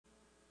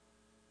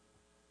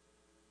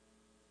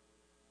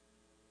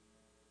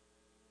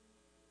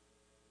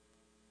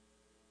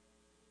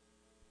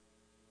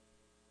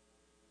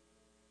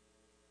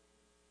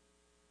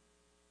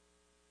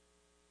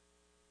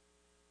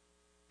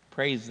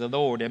Praise the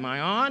Lord. Am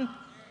I on?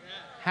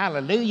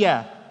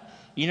 Hallelujah.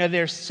 You know,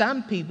 there's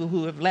some people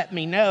who have let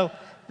me know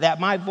that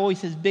my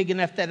voice is big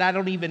enough that I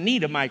don't even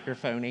need a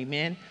microphone.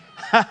 Amen.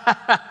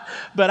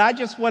 But I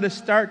just want to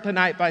start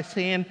tonight by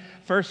saying,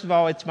 first of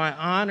all, it's my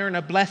honor and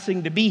a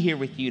blessing to be here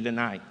with you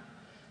tonight.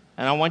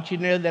 And I want you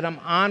to know that I'm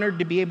honored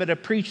to be able to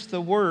preach the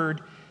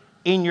word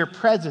in your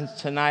presence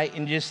tonight,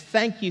 and just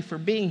thank you for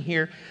being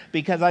here,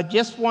 because I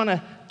just want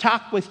to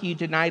talk with you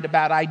tonight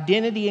about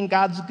identity and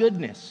God's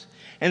goodness.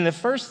 And the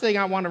first thing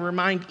I want to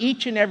remind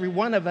each and every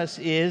one of us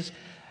is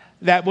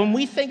that when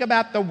we think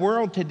about the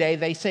world today,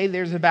 they say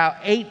there's about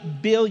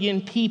 8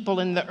 billion people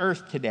in the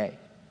earth today.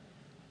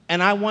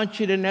 And I want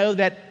you to know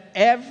that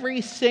every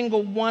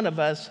single one of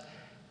us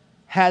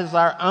has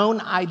our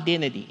own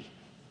identity.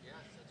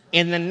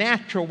 In the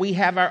natural, we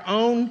have our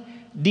own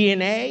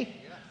DNA.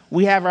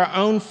 We have our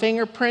own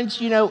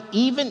fingerprints. You know,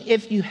 even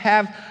if you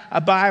have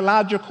a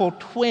biological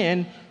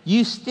twin,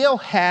 you still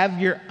have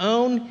your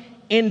own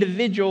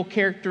individual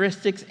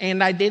characteristics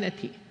and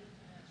identity.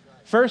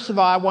 First of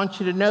all, I want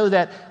you to know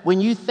that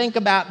when you think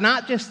about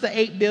not just the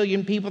 8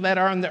 billion people that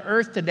are on the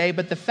earth today,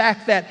 but the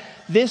fact that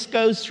this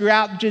goes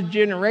throughout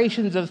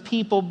generations of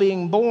people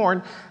being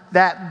born,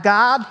 that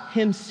God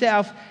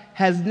himself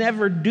has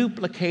never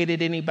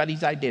duplicated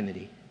anybody's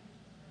identity.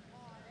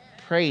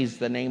 Praise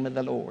the name of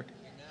the Lord.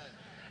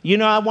 You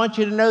know, I want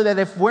you to know that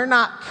if we're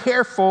not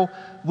careful,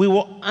 we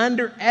will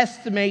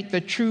underestimate the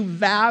true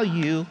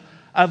value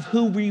of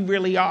who we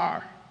really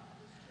are,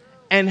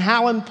 and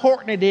how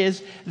important it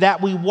is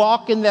that we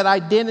walk in that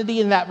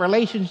identity and that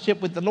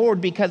relationship with the Lord.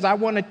 Because I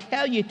want to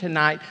tell you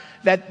tonight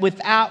that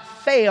without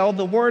fail,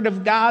 the Word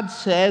of God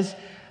says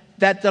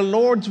that the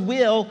Lord's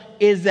will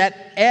is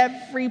that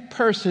every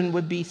person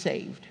would be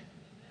saved.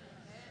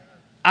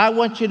 I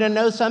want you to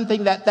know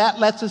something, that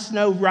lets us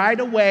know right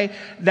away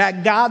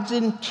that God's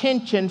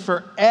intention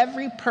for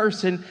every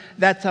person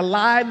that's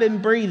alive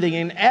and breathing,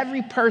 and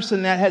every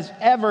person that has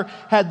ever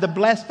had the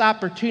blessed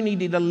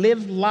opportunity to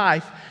live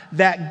life,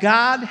 that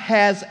God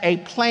has a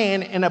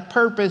plan and a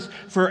purpose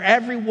for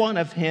every one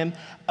of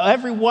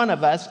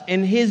us,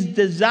 and his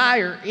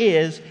desire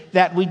is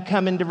that we'd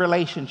come into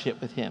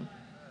relationship with him.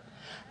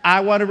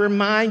 I want to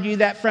remind you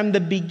that from the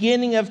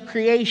beginning of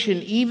creation,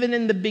 even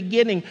in the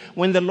beginning,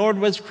 when the Lord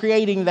was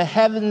creating the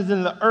heavens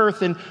and the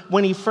earth, and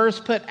when he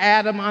first put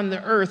Adam on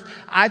the earth,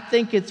 I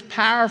think it's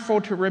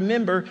powerful to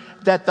remember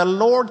that the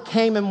Lord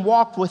came and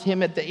walked with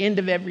him at the end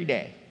of every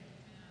day.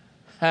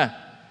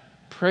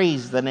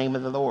 Praise the name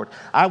of the Lord.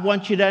 I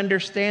want you to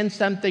understand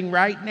something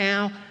right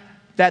now,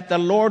 that the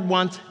Lord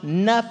wants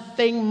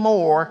nothing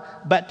more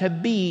but to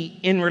be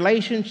in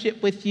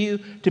relationship with you,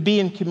 to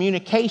be in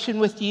communication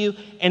with you,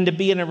 and to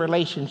be in a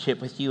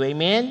relationship with you.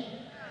 Amen?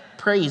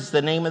 Praise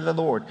the name of the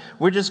Lord.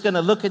 We're just going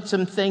to look at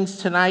some things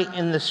tonight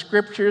in the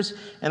scriptures,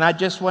 and I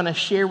just want to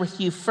share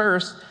with you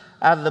first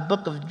out of the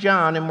book of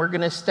John, and we're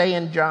going to stay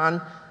in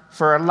John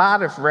for a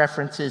lot of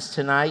references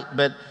tonight,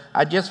 but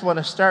I just want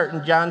to start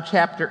in John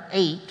chapter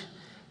 8.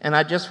 And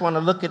I just want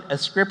to look at a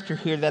scripture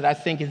here that I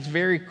think is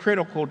very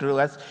critical to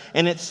us.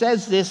 And it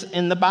says this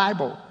in the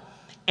Bible.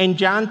 In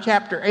John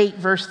chapter 8,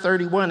 verse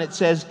 31, it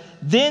says,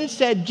 "Then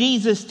said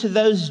Jesus to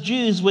those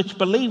Jews which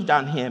believed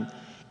on him,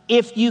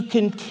 'If you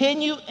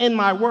continue in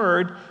my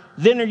word,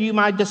 then are you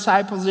my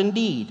disciples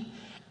indeed.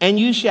 And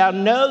you shall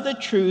know the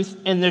truth,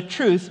 and the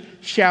truth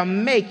shall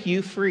make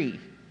you free.'"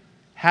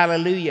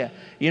 Hallelujah.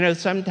 You know,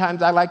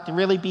 sometimes I like to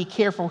really be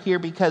careful here,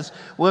 because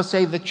we'll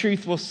say the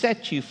truth will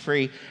set you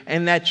free.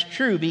 And that's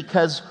true,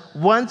 because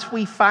once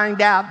we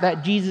find out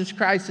that Jesus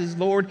Christ is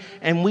Lord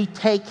and we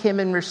take him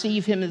and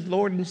receive him as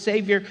Lord and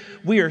Savior,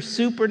 we are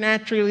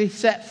supernaturally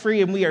set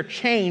free and we are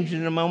changed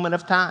in a moment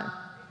of time.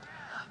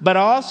 But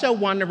I also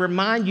want to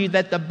remind you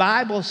that the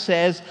Bible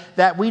says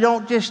that we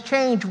don't just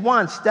change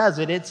once, does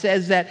it? It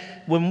says that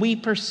when we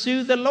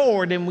pursue the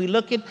Lord and we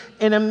look at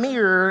in a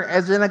mirror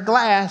as in a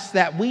glass,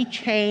 that we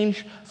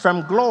change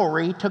from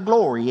glory to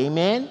glory.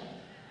 Amen?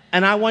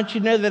 And I want you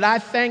to know that I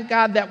thank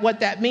God that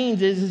what that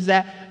means is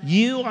that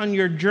you on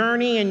your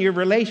journey and your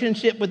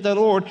relationship with the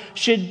Lord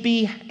should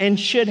be and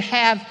should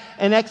have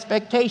an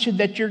expectation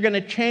that you're going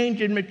to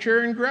change and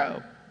mature and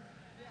grow.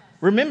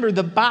 Remember,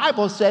 the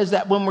Bible says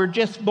that when we're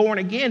just born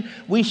again,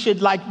 we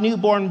should, like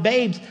newborn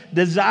babes,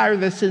 desire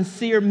the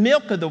sincere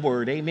milk of the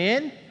word.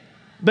 Amen?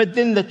 But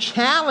then the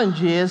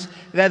challenge is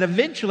that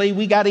eventually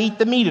we got to eat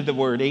the meat of the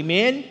word.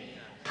 Amen?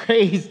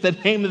 Praise the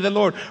name of the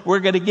Lord.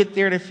 We're going to get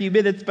there in a few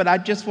minutes, but I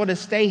just want to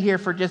stay here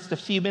for just a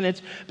few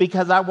minutes,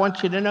 because I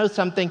want you to know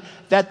something,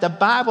 that the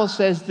Bible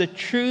says the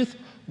truth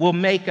will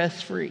make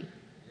us free.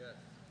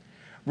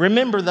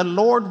 Remember, the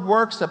Lord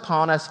works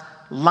upon us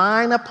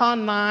line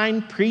upon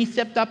line,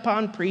 precept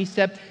upon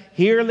precept,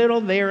 here a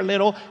little, there a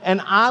little. And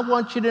I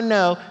want you to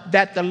know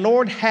that the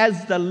Lord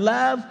has the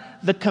love,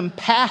 the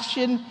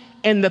compassion,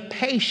 and the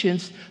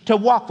patience to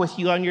walk with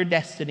you on your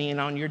destiny and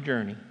on your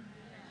journey.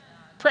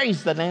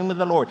 Praise the name of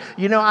the Lord.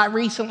 You know, I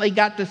recently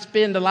got to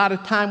spend a lot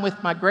of time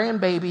with my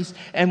grandbabies,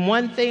 and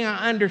one thing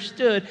I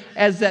understood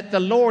is that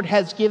the Lord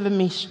has given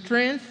me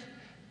strength,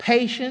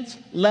 patience,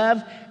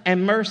 love,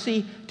 and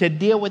mercy to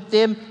deal with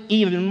them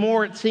even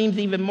more, it seems,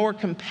 even more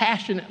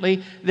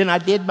compassionately than I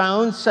did my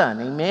own son.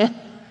 Amen?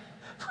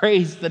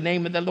 Praise the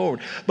name of the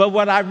Lord. But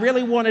what I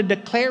really want to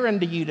declare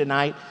unto you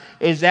tonight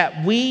is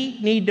that we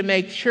need to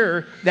make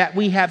sure that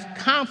we have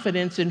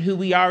confidence in who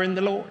we are in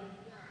the Lord.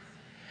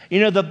 You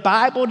know, the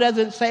Bible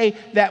doesn't say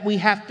that we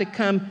have to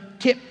come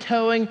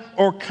tiptoeing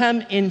or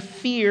come in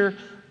fear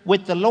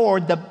with the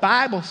Lord. The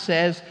Bible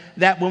says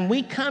that when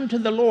we come to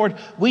the Lord,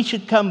 we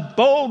should come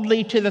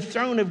boldly to the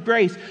throne of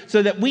grace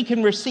so that we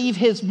can receive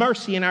His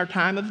mercy in our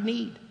time of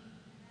need.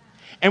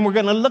 And we're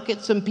going to look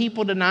at some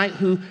people tonight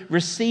who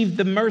received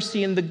the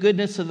mercy and the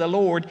goodness of the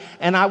Lord.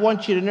 And I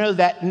want you to know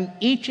that in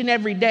each and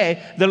every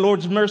day, the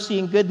Lord's mercy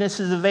and goodness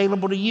is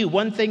available to you.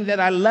 One thing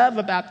that I love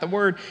about the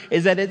Word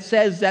is that it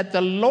says that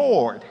the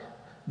Lord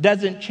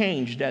doesn't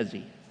change, does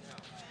He?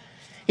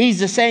 He's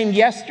the same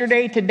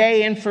yesterday,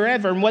 today, and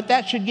forever. And what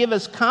that should give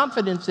us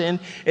confidence in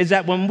is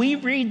that when we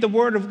read the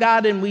Word of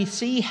God and we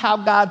see how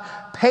God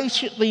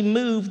patiently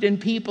moved in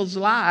people's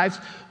lives,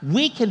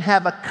 we can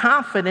have a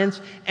confidence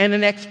and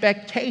an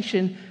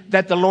expectation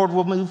that the Lord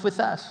will move with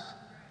us.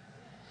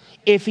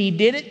 If He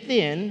did it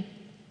then,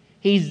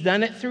 He's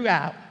done it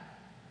throughout.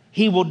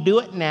 He will do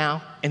it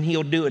now, and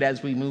He'll do it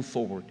as we move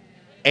forward.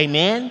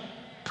 Amen?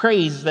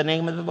 Praise the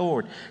name of the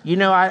Lord. You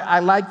know, I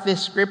like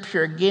this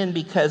scripture again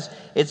because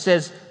it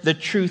says the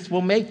truth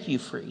will make you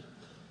free.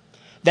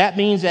 That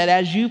means that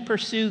as you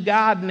pursue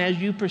God and as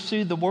you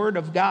pursue the Word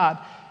of God,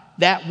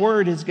 that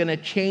Word is going to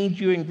change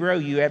you and grow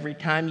you every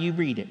time you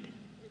read it.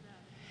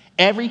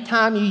 Every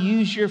time you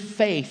use your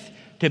faith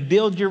to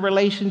build your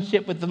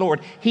relationship with the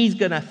Lord, He's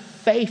going to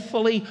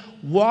faithfully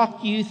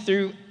walk you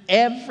through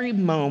every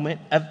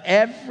moment of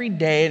every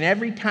day, and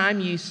every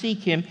time you seek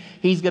Him,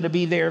 He's going to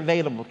be there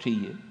available to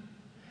you.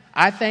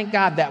 I thank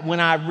God that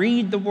when I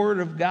read the Word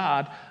of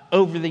God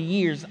over the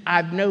years,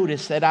 I've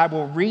noticed that I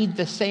will read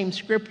the same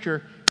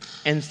scripture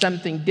and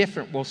something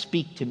different will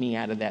speak to me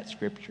out of that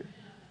scripture.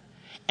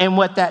 And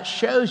what that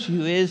shows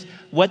you is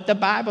what the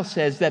Bible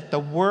says, that the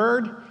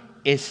Word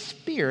is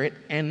spirit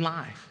and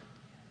life.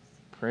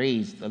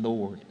 Praise the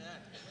Lord.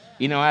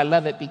 You know, I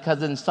love it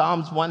because in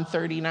Psalms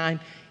 139,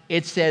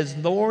 it says,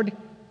 Lord,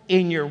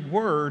 in your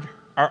Word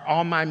are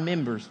all my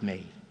members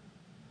made.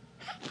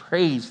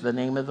 Praise the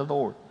name of the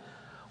Lord.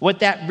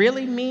 What that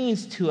really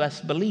means to us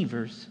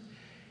believers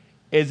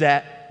is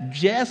that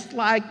just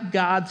like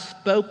God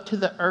spoke to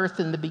the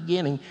earth in the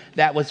beginning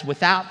that was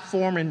without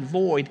form and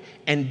void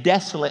and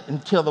desolate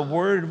until the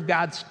Word of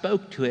God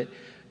spoke to it,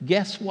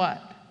 guess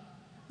what?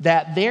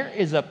 That there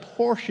is a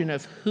portion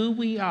of who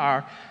we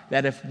are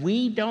that if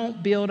we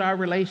don't build our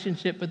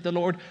relationship with the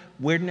Lord,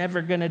 we're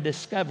never going to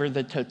discover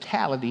the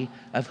totality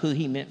of who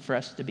He meant for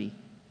us to be.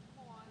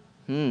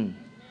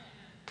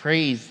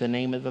 Praise the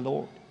name of the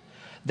Lord.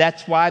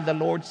 That's why the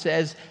Lord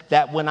says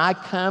that when I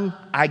come,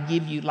 I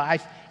give you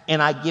life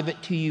and I give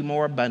it to you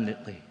more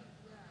abundantly.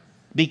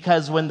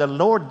 Because when the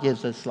Lord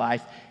gives us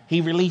life, He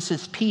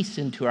releases peace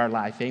into our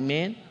life.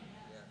 Amen?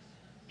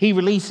 He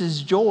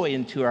releases joy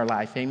into our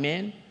life.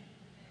 Amen?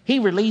 He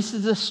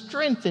releases a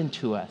strength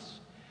into us.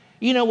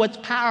 You know what's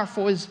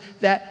powerful is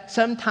that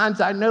sometimes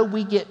I know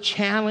we get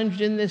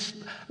challenged in this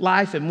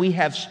life and we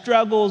have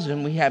struggles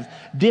and we have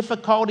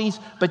difficulties,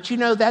 but you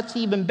know that's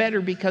even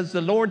better because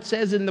the Lord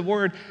says in the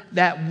Word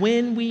that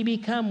when we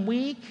become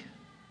weak,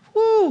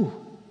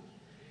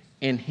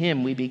 in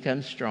Him we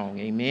become strong.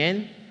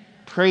 Amen?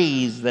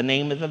 Praise the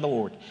name of the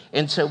Lord.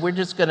 And so we're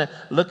just going to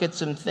look at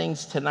some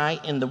things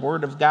tonight in the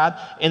Word of God.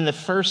 And the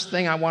first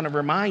thing I want to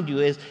remind you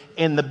is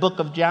in the book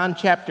of John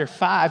chapter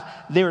 5,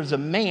 there's a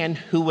man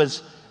who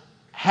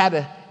had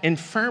an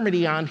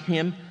infirmity on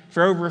him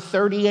for over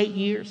 38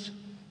 years.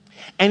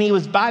 And he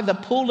was by the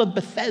pool of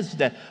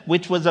Bethesda,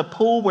 which was a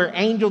pool where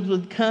angels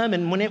would come,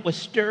 and when it was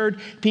stirred,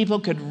 people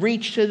could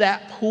reach to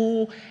that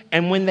pool.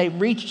 And when they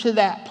reached to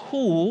that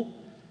pool,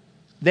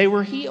 they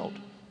were healed.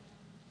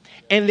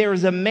 And there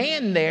was a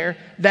man there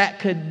that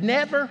could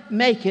never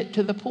make it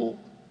to the pool.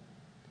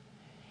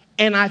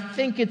 And I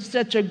think it's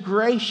such a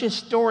gracious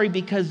story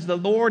because the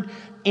Lord,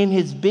 in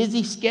His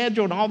busy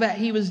schedule and all that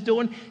He was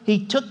doing,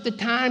 He took the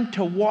time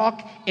to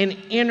walk and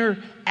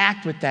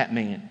interact with that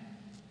man.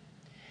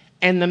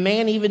 And the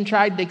man even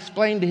tried to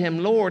explain to him,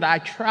 Lord, I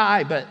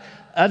try, but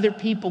other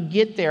people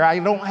get there. I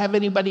don't have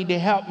anybody to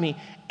help me.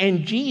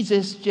 And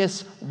Jesus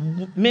just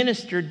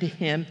ministered to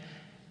him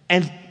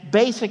and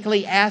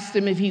basically asked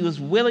him if he was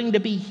willing to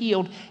be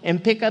healed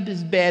and pick up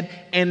his bed.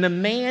 And the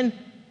man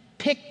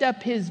picked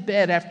up his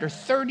bed after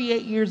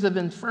 38 years of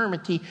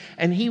infirmity,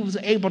 and he was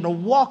able to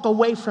walk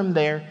away from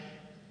there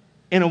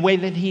in a way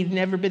that he'd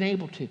never been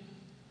able to.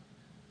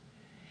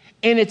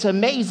 And it's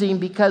amazing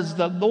because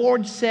the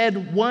Lord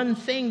said one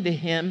thing to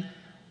him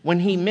when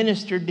He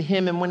ministered to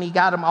him and when He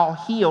got him all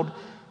healed.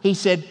 He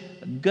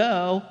said,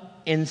 go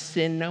and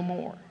sin no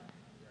more.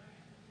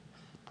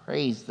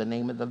 Praise the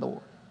name of the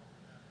Lord.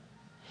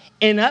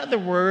 In other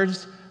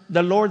words,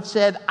 the Lord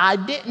said, I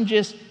didn't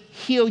just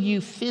heal you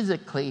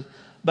physically,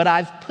 but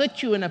I've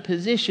put you in a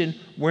position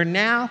where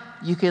now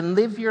you can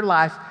live your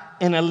life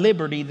in a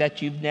liberty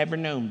that you've never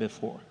known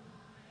before.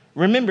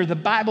 Remember, the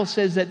Bible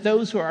says that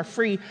those who are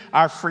free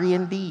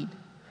indeed.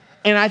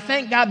 And I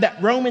thank God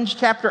that Romans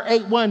chapter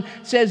 8:1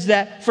 says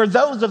that for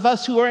those of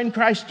us who are in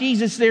Christ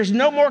Jesus, there's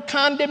no more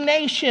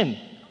condemnation.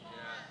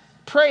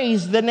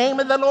 Praise the name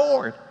of the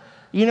Lord.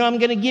 You know, I'm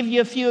going to give you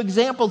a few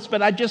examples,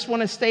 but I just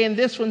want to stay in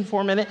this one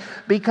for a minute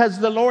because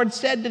the Lord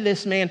said to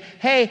this man,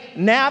 hey,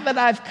 now that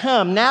I've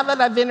come, now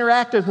that I've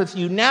interacted with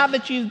you, now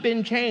that you've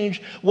been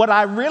changed, what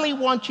I really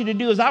want you to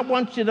do is I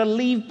want you to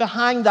leave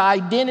behind the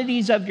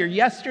identities of your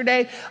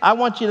yesterday. I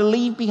want you to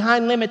leave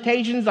behind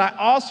limitations. I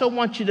also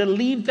want you to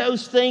leave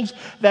those things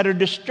that are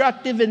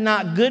destructive and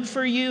not good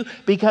for you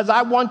because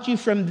I want you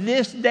from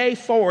this day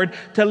forward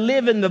to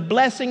live in the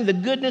blessing, the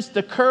goodness,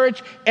 the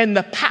courage, and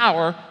the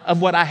power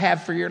of what I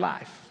have for your life.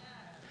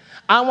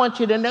 I want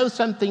you to know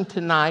something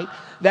tonight,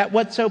 that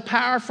what's so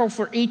powerful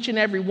for each and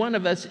every one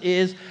of us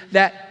is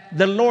that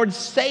the Lord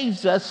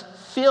saves us,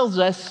 fills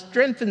us,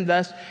 strengthens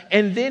us,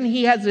 and then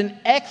he has an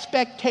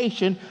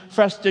expectation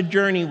for us to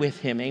journey with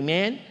him.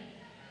 Amen?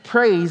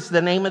 Praise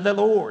the name of the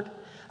Lord.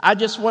 I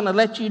just want to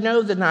let you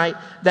know tonight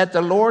that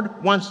the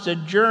Lord wants to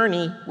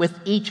journey with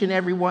each and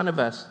every one of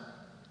us.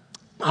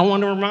 I want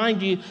to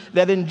remind you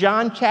that in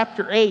John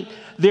chapter 8,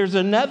 there's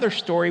another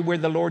story where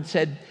the Lord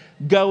said,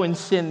 go and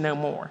sin no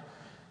more.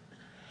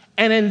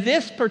 And in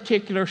this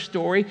particular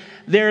story,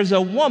 there's a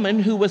woman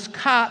who was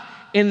caught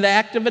in the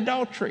act of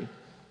adultery,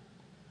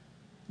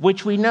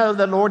 which we know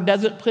the Lord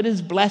doesn't put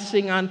his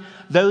blessing on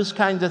those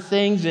kinds of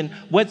things. And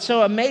what's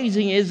so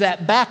amazing is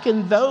that back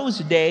in those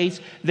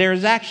days,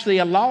 there's actually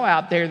a law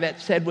out there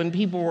that said when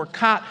people were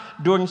caught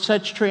doing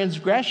such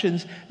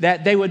transgressions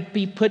that they would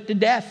be put to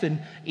death, and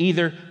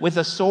either with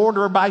a sword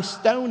or by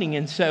stoning.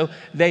 And so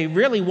they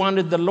really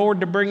wanted the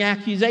Lord to bring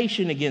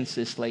accusation against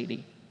this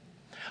lady.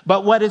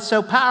 But what is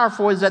so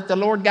powerful is that the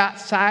Lord got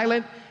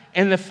silent,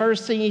 and the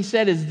first thing he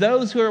said is,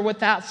 those who are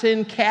without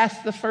sin,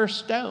 cast the first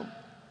stone.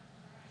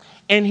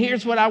 And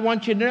here's what I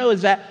want you to know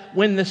is that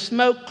when the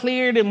smoke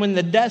cleared and when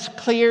the dust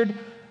cleared,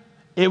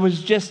 it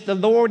was just the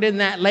Lord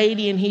and that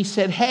lady, and he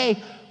said,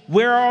 hey,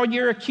 where are all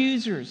your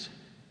accusers?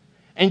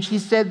 And she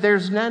said,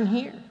 there's none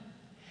here.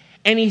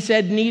 And he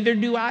said, neither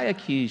do I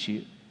accuse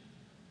you.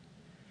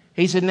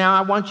 He said, now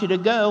I want you to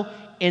go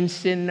and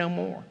sin no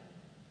more.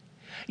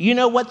 You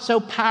know what's so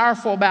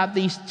powerful about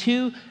these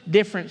two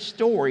different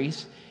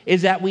stories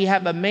is that we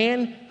have a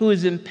man who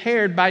is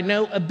impaired by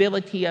no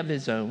ability of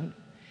his own.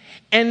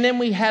 And then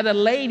we had a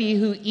lady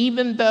who,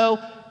 even though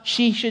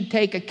she should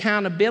take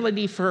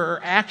accountability for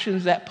her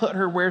actions that put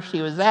her where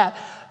she was at,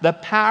 the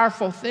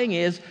powerful thing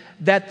is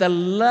that the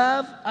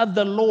love of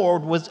the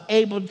Lord was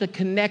able to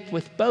connect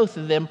with both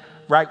of them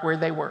right where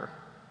they were.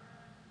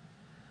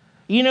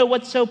 You know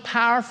what's so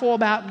powerful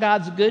about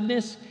God's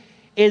goodness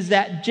is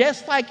that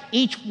just like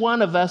each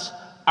one of us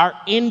are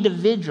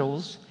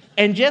individuals,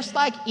 and just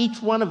like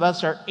each one of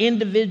us are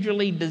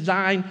individually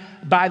designed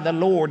by the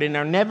Lord and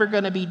are never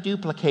going to be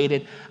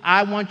duplicated,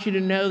 I want you to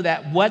know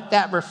that what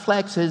that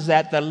reflects is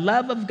that the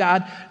love of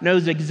God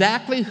knows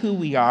exactly who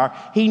we are.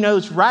 He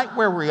knows right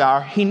where we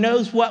are. He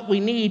knows what we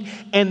need.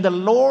 And the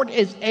Lord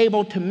is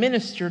able to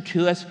minister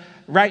to us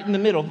right in the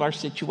middle of our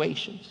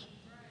situations.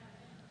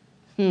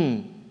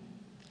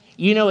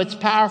 You know, it's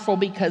powerful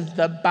because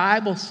the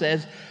Bible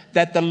says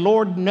that the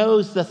Lord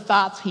knows the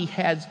thoughts he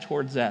has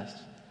towards us.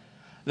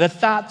 The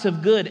thoughts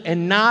of good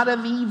and not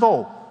of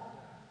evil.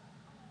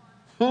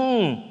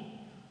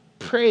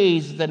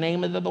 Praise the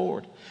name of the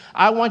Lord.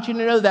 I want you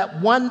to know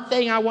that one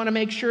thing I want to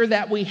make sure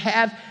that we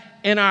have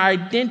in our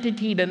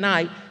identity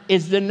tonight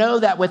is to know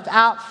that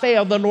without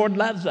fail, the Lord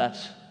loves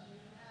us.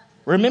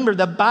 Remember,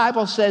 the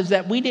Bible says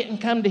that we didn't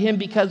come to him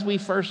because we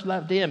first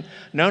loved him.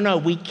 No,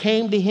 we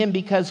came to him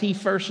because he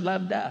first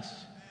loved us.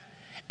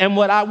 And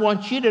what I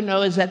want you to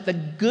know is that the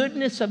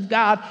goodness of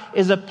God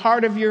is a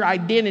part of your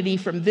identity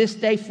from this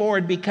day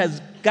forward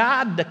because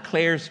God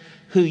declares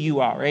who you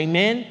are.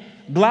 Amen?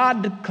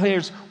 God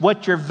declares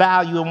what your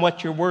value and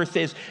what your worth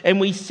is. And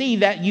we see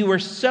that you are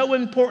so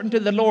important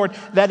to the Lord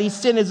that he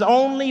sent his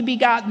only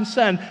begotten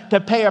son to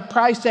pay a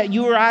price that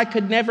you or I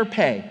could never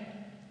pay.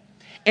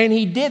 And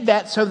he did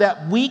that so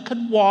that we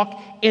could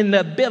walk in the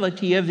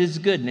ability of his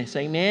goodness.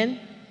 Amen?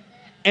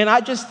 And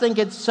I just think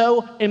it's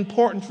so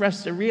important for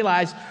us to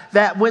realize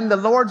that when the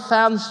Lord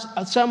found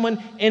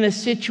someone in a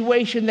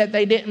situation that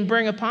they didn't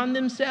bring upon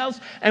themselves,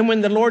 and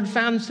when the Lord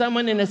found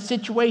someone in a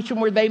situation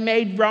where they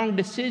made wrong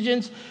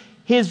decisions,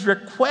 his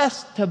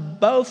request to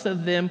both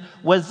of them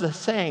was the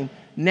same.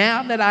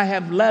 Now that I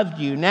have loved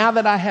you, now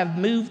that I have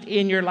moved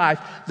in your life,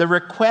 the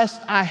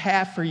request I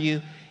have for you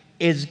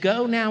is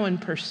go now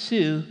and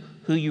pursue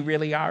who you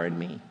really are in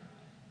me.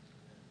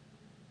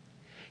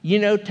 You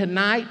know,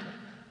 tonight,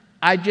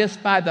 I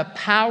just, by the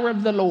power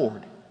of the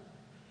Lord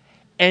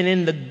and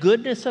in the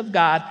goodness of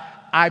God,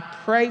 I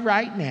pray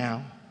right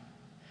now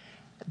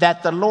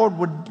that the Lord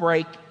would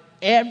break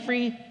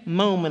every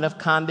moment of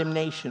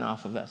condemnation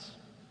off of us.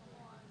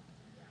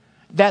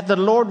 That the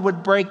Lord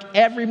would break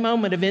every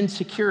moment of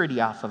insecurity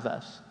off of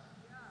us.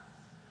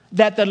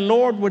 That the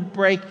Lord would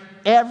break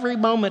every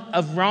moment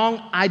of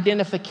wrong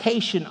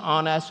identification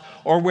on us,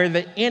 or where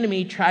the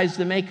enemy tries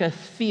to make us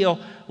feel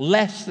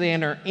less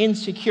than or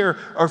insecure,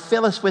 or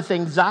fill us with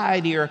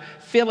anxiety, or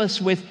fill us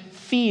with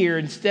fear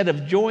instead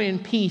of joy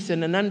and peace,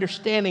 and an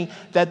understanding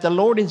that the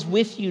Lord is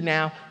with you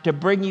now to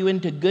bring you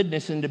into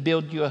goodness and to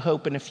build you a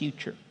hope and a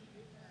future.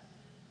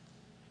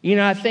 You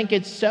know, I think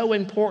it's so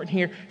important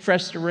here for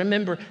us to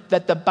remember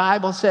that the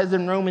Bible says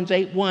in Romans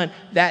 8:1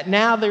 that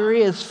now there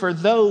is for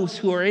those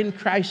who are in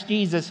Christ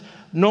Jesus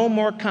no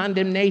more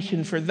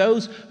condemnation for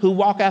those who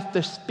walk after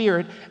the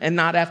Spirit and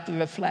not after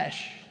the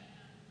flesh.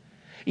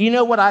 You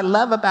know what I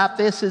love about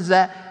this is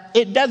that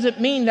it doesn't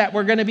mean that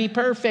we're going to be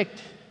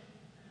perfect.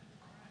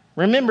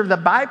 Remember, the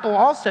Bible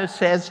also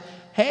says,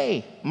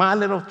 hey, my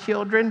little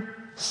children,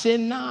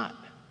 sin not.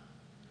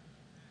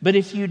 But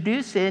if you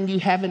do sin, you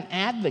have an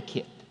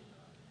advocate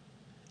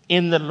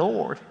in the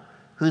Lord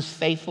who's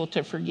faithful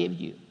to forgive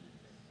you.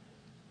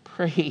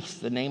 Praise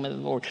the name of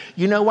the Lord.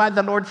 You know why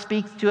the Lord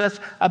speaks to us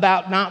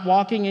about not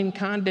walking in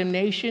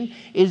condemnation?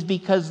 Is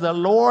because the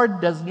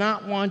Lord does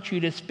not want you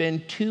to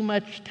spend too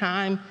much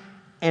time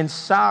in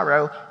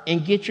sorrow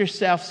and get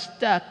yourself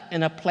stuck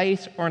in a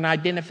place or an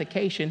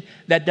identification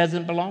that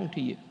doesn't belong to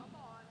you.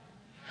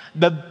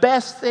 The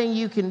best thing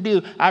you can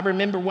do, I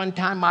remember one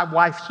time my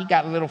wife, she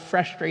got a little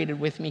frustrated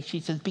with me. She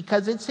says,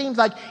 because it seems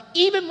like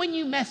even when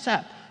you mess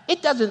up,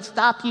 it doesn't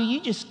stop you.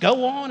 You just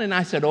go on. And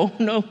I said, oh,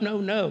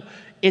 no.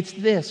 It's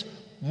this.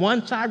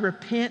 Once I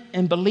repent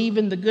and believe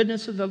in the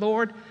goodness of the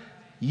Lord,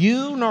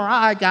 you nor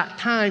I got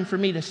time for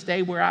me to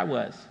stay where I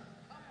was.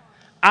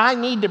 I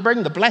need to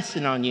bring the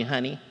blessing on you,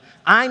 honey.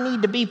 I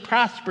need to be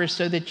prosperous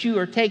so that you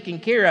are taken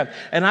care of.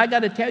 And I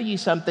got to tell you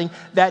something,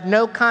 that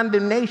no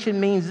condemnation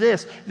means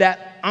this,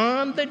 that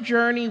on the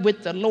journey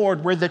with the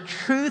Lord, where the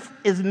truth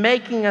is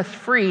making us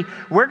free,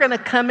 we're going to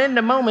come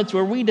into moments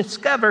where we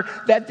discover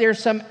that there's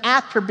some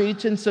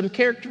attributes and some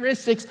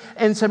characteristics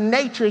and some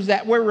natures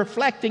that we're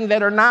reflecting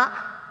that are not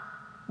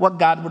what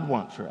God would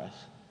want for us.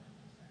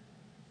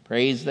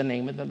 Praise the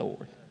name of the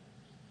Lord.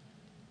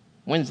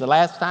 When's the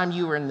last time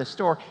you were in the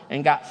store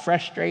and got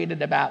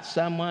frustrated about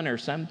someone or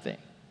something?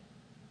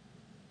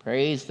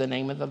 Praise the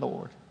name of the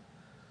Lord.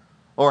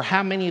 Or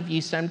how many of you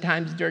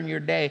sometimes during your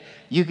day,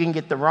 you can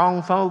get the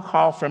wrong phone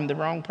call from the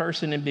wrong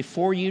person, and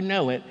before you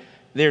know it,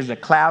 there's a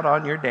cloud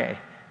on your day.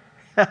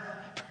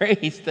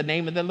 Praise the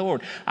name of the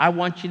Lord. I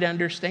want you to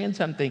understand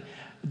something,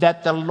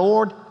 that the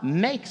Lord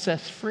makes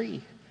us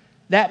free.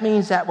 That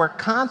means that we're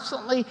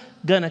constantly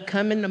going to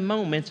come into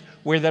moments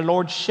where the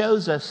Lord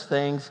shows us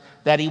things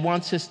that he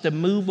wants us to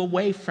move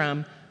away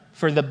from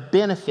for the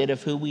benefit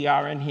of who we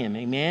are in him.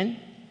 Amen?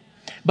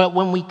 But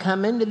when we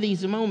come into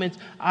these moments,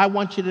 I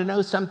want you to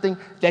know something,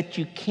 that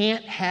you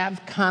can't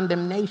have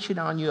condemnation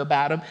on you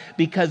about them,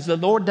 because the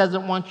Lord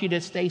doesn't want you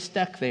to stay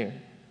stuck there.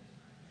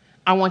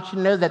 I want you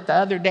to know that the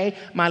other day,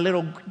 my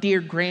little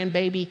dear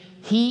grandbaby,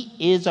 he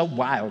is a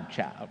wild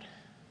child.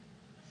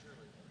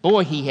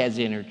 Boy, he has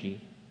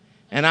energy.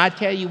 And I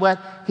tell you what,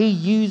 he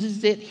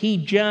uses it, he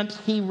jumps,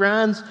 he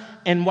runs,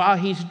 and while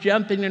he's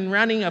jumping and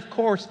running, of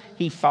course,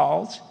 he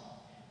falls,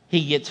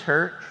 he gets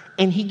hurt,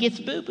 and he gets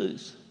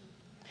boo-boos.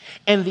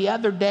 And the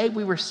other day,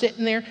 we were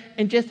sitting there,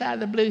 and just out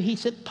of the blue, he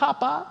said,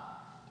 Papa,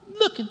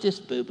 look at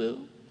this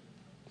boo-boo.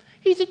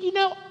 He said, you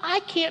know, I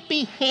can't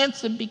be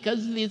handsome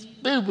because of this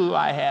boo-boo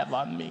I have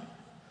on me.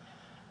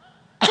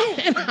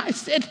 And I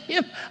said to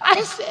him,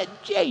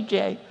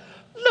 JJ,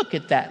 look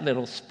at that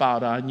little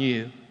spot on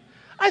you.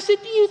 I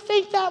said, do you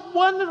think that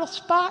one little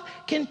spot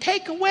can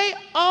take away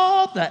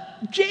all the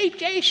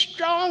JJ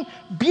strong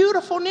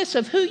beautifulness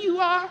of who you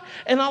are?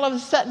 And all of a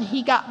sudden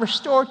he got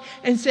restored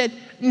and said,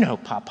 no,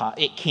 Papa,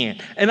 it can't.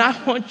 And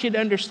I want you to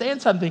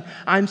understand something.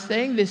 I'm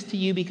saying this to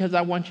you because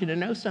I want you to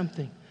know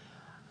something.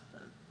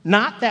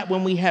 Not that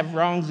when we have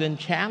wrongs and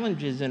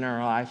challenges in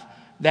our life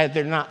that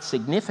they're not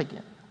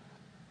significant.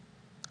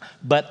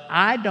 But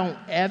I don't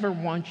ever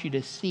want you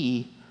to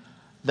see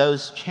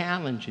those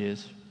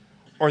challenges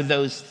or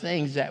those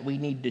things that we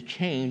need to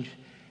change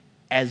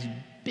as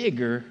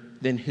bigger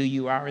than who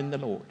you are in the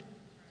Lord.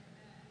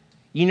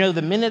 You know,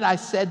 the minute I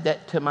said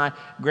that to my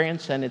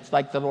grandson, it's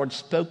like the Lord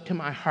spoke to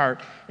my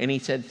heart, and he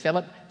said,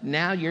 Philip,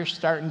 now you're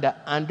starting to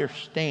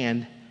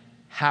understand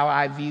how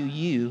I view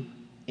you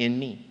in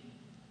me.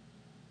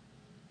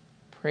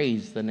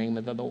 Praise the name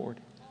of the Lord.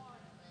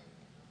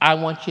 I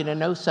want you to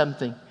know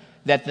something,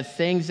 that the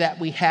things that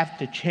we have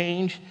to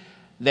change,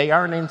 they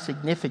aren't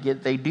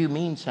insignificant, they do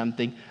mean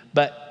something.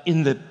 But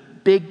in the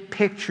big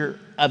picture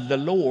of the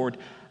Lord,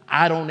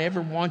 I don't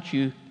ever want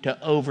you to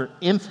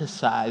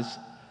overemphasize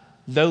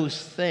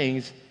those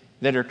things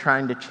that are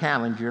trying to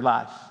challenge your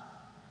life.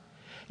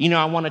 You know,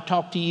 I want to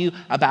talk to you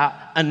about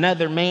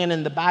another man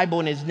in the Bible,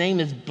 and his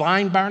name is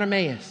blind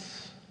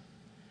Bartimaeus.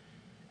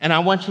 And I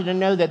want you to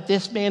know that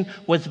this man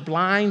was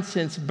blind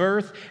since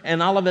birth,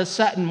 and all of a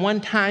sudden, one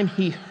time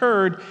he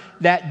heard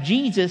that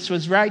Jesus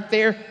was right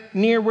there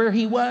near where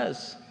he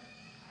was.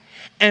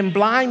 And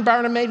blind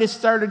Bartimaeus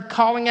started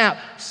calling out,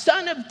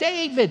 Son of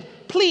David,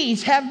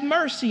 please have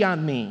mercy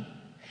on me.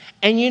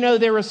 And you know,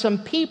 there were some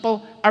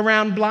people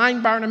around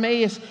blind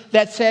Bartimaeus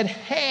that said,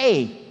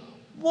 hey,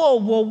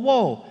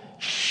 whoa,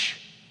 shh,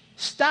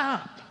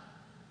 stop.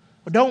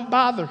 Don't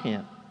bother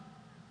him.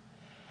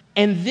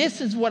 And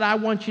this is what I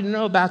want you to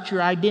know about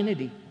your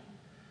identity.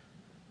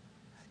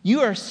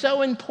 You are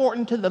so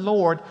important to the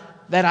Lord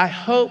that I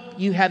hope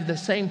you have the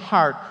same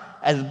heart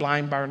as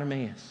blind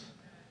Bartimaeus.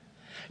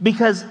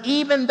 Because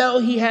even though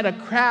he had a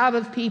crowd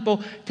of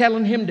people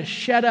telling him to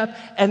shut up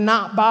and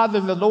not bother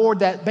the Lord,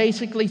 that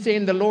basically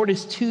saying the Lord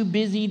is too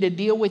busy to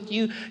deal with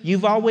you.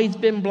 You've always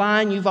been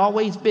blind. You've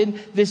always been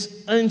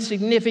this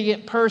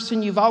insignificant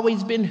person. You've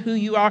always been who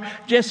you are.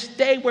 Just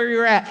stay where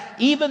you're at.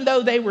 Even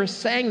though they were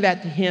saying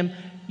that to him,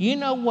 you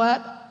know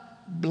what?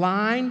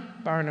 Blind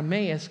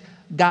Bartimaeus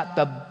got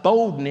the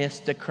boldness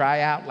to cry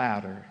out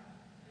louder.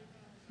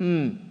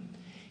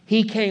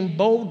 He came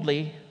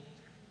boldly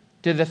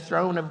to the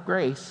throne of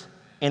grace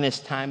in his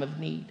time of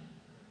need.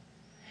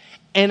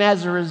 And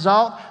as a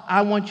result,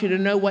 I want you to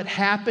know what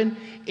happened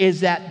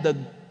is that the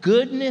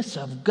goodness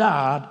of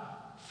God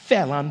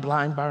fell on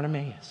blind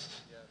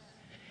Bartimaeus.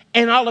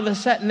 And all of a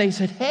sudden they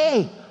said,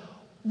 hey,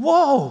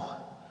 whoa,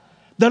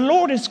 the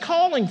Lord is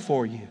calling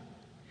for you.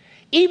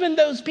 Even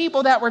those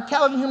people that were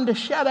telling him to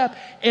shut up,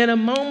 in a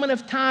moment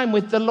of time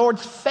with the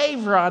Lord's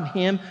favor on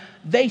him,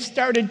 they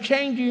started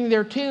changing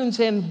their tune,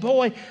 saying,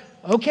 boy,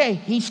 okay,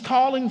 he's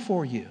calling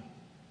for you.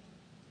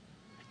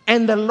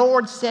 And the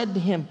Lord said to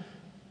him,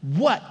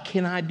 what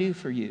can I do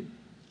for you?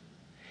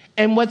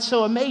 And what's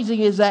so amazing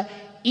is that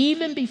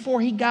even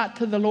before he got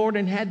to the Lord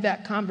and had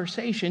that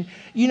conversation,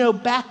 you know,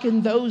 back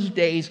in those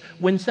days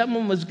when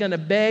someone was going to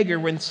beg or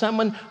when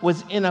someone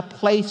was in a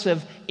place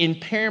of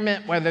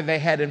impairment, whether they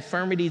had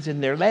infirmities in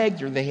their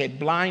legs or they had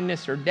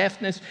blindness or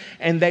deafness,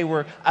 and they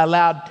were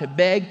allowed to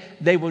beg,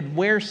 they would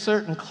wear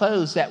certain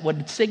clothes that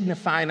would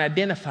signify and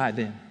identify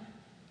them.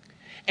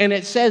 And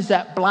it says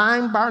that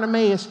blind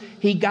Bartimaeus,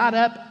 he got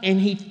up and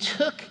he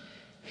took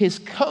his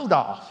coat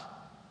off.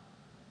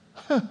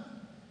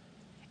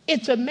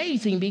 It's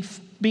amazing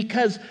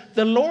because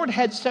the Lord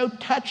had so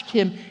touched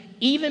him,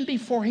 even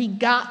before he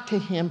got to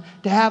him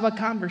to have a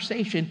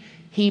conversation,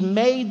 he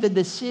made the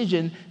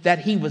decision that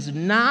he was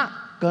not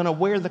going to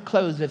wear the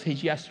clothes of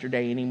his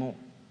yesterday anymore.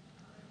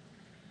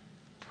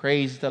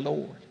 Praise the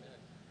Lord.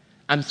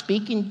 I'm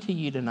speaking to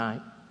you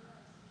tonight.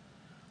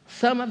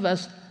 Some of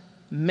us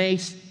may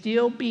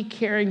still be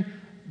carrying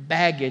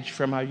baggage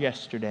from our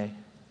yesterday.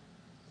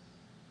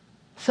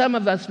 Some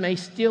of us may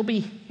still be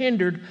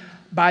hindered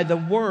by the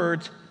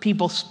words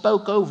people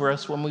spoke over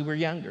us when we were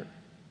younger.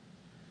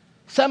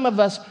 Some of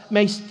us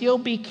may still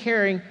be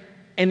carrying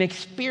an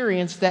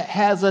experience that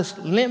has us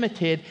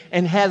limited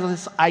and has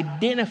us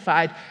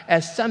identified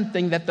as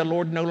something that the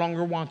Lord no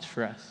longer wants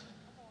for us.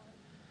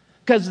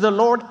 Because the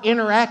Lord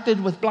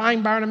interacted with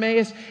blind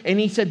Bartimaeus and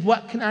he said,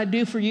 what can I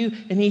do for you?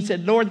 And he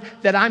said, Lord,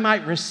 that I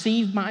might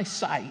receive my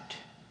sight.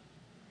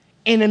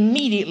 And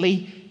immediately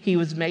he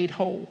was made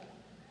whole.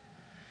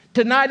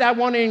 Tonight I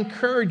want to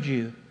encourage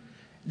you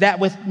that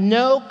with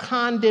no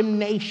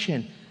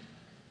condemnation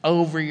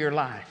over your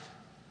life,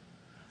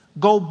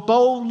 go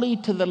boldly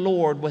to the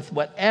Lord with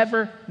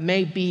whatever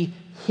may be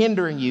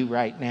hindering you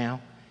right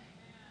now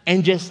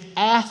and just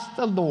ask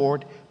the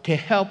Lord to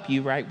help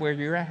you right where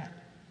you're at.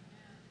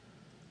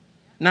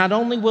 Not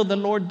only will the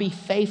Lord be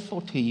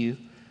faithful to you,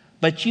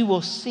 but you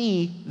will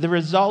see the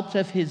results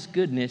of his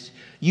goodness.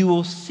 You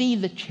will see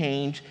the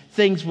change.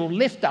 Things will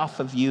lift off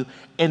of you,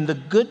 and the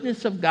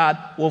goodness of God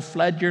will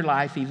flood your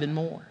life even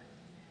more.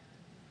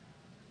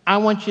 I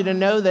want you to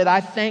know that I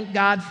thank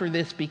God for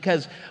this,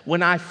 because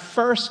when I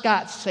first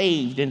got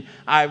saved and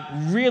I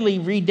really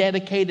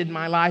rededicated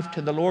my life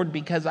to the Lord,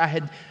 because I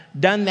had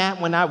done that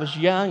when I was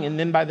young, and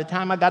then by the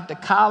time I got to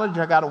college,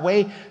 I got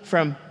away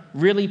from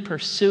really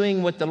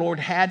pursuing what the Lord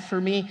had for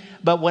me.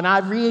 But when I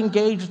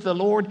re-engaged the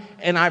Lord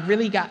and I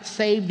really got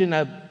saved in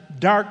a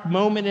dark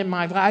moment in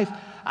my life,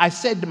 I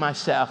said to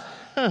myself,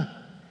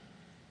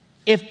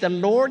 if the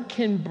Lord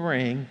can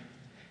bring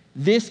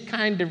this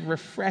kind of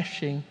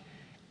refreshing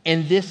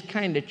and this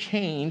kind of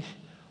change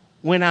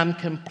when I'm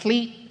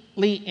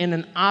completely in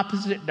an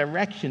opposite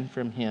direction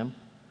from him,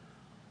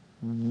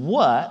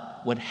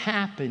 what would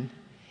happen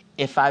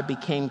if I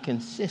became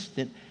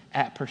consistent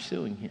at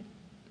pursuing him?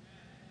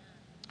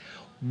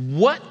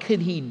 What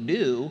could he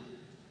do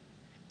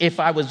if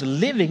I was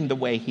living the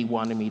way he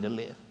wanted me to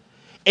live?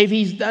 If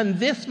he's done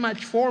this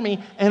much for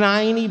me and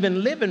I ain't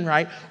even living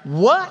right,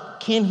 what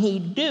can he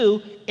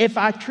do if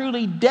I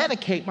truly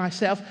dedicate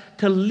myself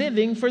to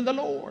living for the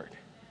Lord?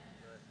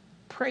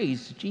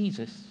 Praise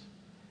Jesus.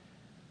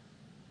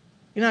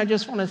 You know, I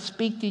just want to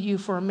speak to you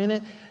for a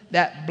minute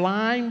that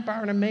blind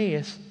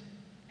Bartimaeus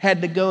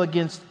had to go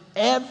against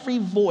every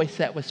voice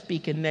that was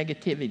speaking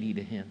negativity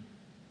to him.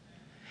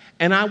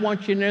 And I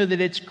want you to know that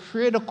it's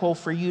critical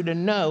for you to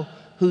know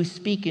who's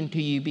speaking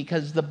to you,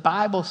 because the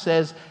Bible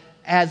says,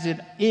 as it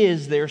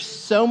is, there's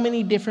so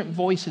many different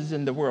voices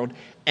in the world,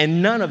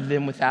 and none of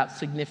them without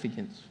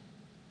significance.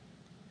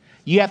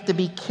 You have to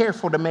be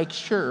careful to make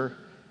sure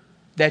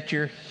that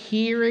you're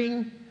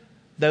hearing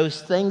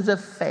those things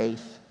of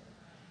faith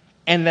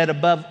and that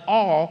above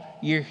all,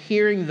 you're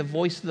hearing the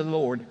voice of the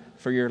Lord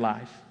for your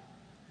life.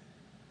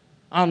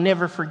 I'll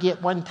never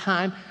forget one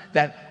time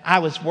that I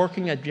was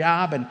working a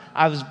job and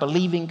I was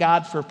believing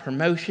God for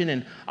promotion,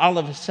 and all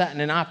of a sudden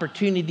an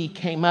opportunity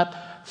came up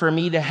for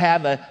me to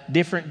have a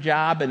different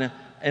job and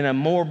a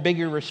more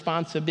bigger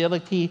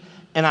responsibility,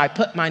 and I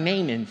put my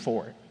name in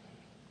for it.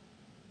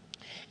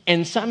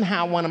 And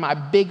somehow one of my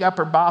big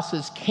upper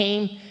bosses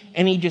came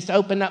and he just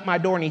opened up my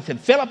door and he said,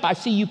 "Philip, I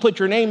see you put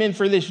your name in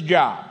for this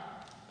job."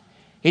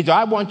 He said,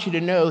 "I want you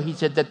to know," he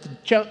said, "that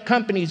the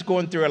company's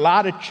going through a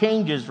lot of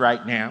changes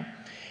right now."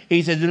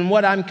 He said, "and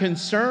what I'm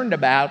concerned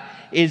about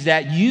is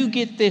that you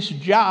get this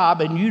job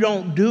and you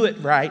don't do it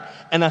right,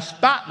 and a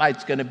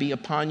spotlight's going to be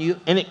upon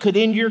you, and it could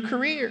end your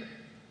career."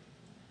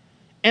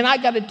 And I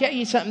got to tell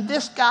you something.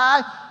 This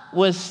guy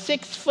was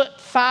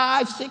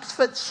 6'5",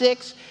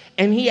 6'6",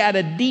 and he had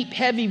a deep,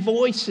 heavy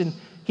voice, and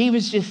he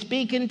was just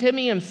speaking to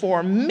me. And for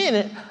a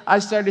minute, I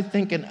started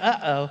thinking,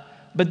 uh-oh.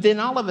 But then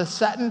all of a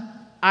sudden,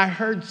 I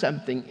heard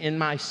something in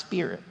my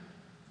spirit.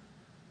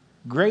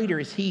 Greater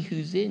is he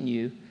who's in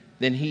you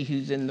than he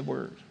who's in the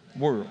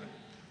world.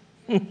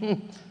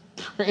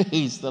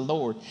 Praise the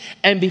Lord.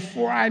 And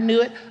before I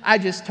knew it, I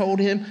just told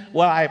him,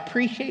 "Well, I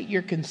appreciate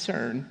your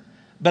concern,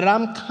 but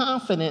I'm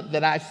confident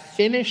that I've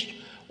finished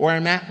where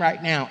I'm at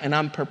right now, and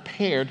I'm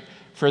prepared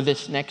for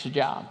this next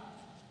job.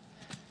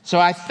 So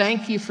I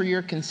thank you for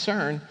your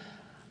concern,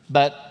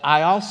 but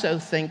I also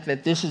think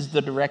that this is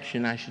the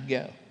direction I should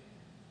go."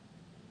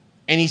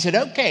 And he said,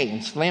 "Okay,"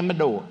 and slammed the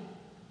door.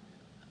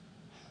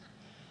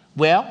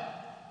 Well,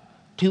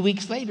 2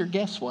 weeks later,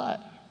 guess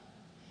what?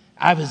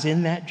 I was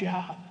in that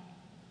job.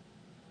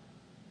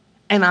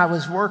 And I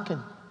was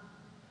working.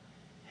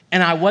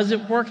 And I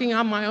wasn't working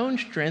on my own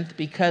strength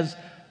because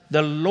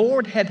the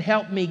Lord had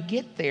helped me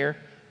get there,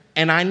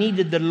 and I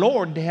needed the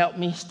Lord to help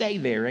me stay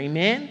there.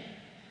 Amen?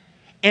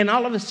 And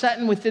all of a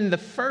sudden, within the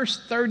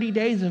first 30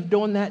 days of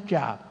doing that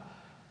job,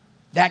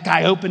 that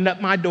guy opened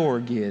up my door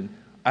again.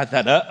 I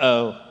thought,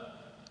 uh-oh.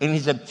 And he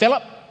said,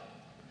 "Philip,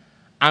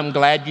 I'm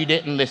glad you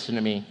didn't listen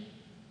to me.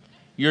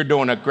 You're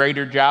doing a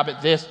greater job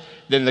at this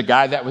than the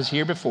guy that was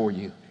here before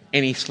you."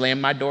 And he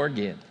slammed my door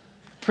again.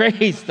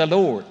 Praise the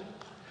Lord.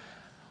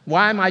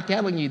 Why am I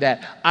telling you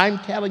that? I'm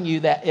telling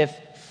you that if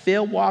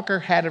Phil Walker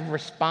had have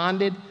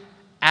responded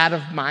out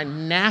of my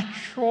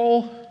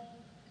natural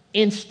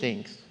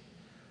instincts,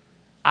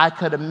 I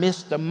could have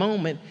missed a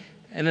moment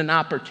and an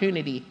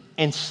opportunity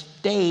and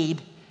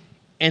stayed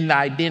in the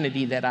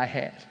identity that I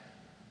had.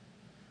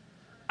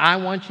 I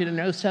want you to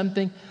know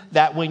something,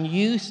 that when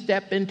you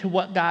step into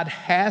what God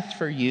has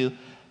for you,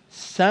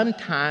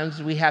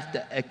 sometimes we have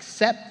to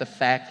accept the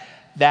fact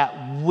that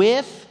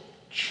with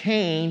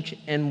change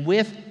and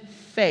with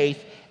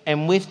faith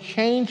and with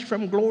change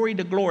from glory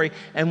to glory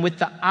and with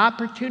the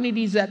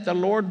opportunities that the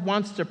Lord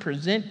wants to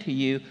present to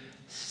you,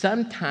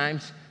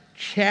 sometimes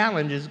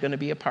challenge is going to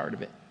be a part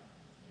of it.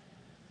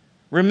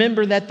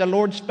 Remember that the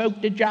Lord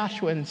spoke to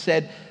Joshua and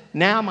said,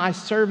 "Now my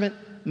servant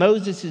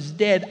Moses is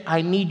dead.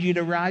 I need you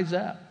to rise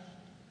up."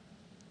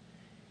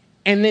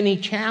 And then he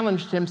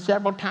challenged him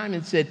several times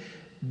and said,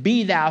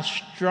 "Be thou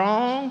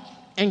strong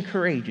and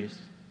courageous.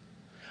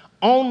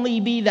 Only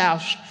be thou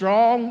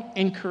strong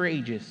and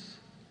courageous.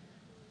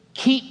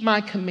 Keep my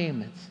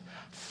commandments.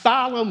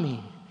 Follow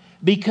me,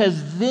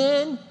 because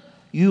then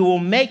you will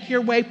make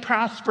your way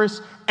prosperous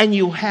and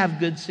you'll have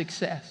good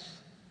success."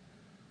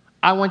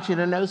 I want you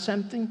to know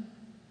something.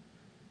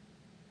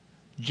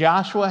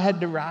 Joshua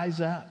had to rise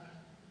up.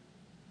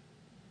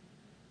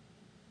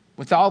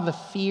 With all the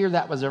fear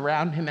that was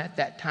around him at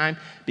that time,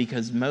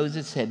 because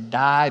Moses had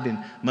died and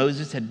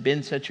Moses had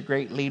been such a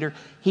great leader,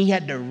 he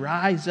had to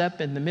rise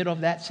up in the middle of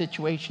that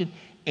situation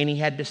and he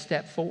had to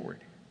step forward.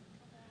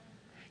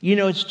 You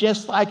know, it's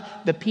just like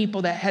the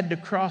people that had to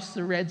cross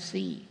the Red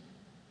Sea.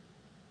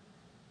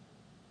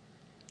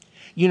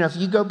 You know, if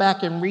you go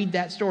back and read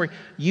that story,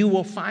 you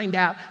will find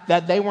out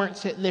that they weren't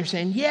sitting there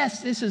saying,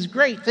 "Yes, this is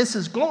great. This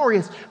is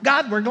glorious.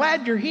 God, we're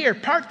glad you're here.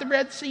 Part the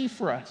Red Sea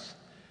for us."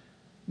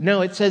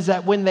 No, it says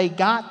that when they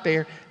got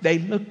there, they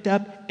looked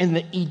up and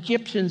the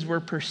Egyptians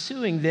were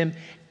pursuing them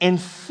and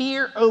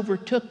fear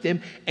overtook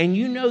them. And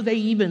you know, they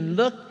even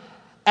looked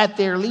at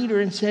their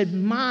leader and said,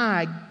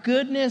 "My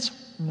goodness,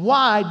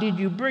 why did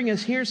you bring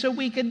us here so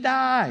we could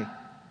die?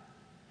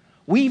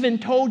 We even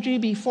told you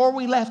before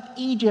we left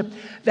Egypt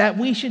that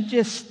we should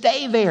just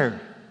stay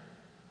there."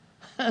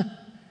 And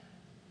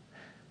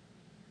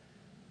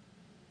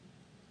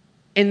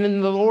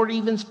then the Lord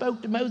even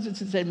spoke to Moses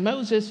and said,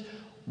 "Moses,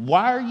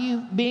 why are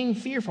you being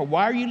fearful?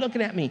 Why are you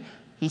looking at me?"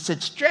 He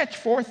said, "Stretch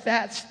forth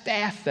that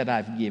staff that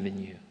I've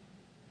given you."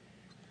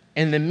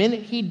 And the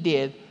minute he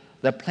did,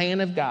 the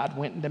plan of God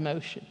went into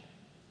motion.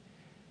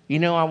 You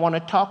know, I want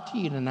to talk to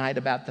you tonight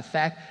about the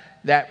fact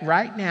that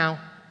right now,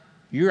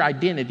 your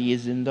identity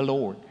is in the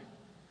Lord.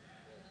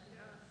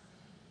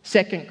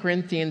 2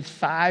 Corinthians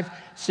 5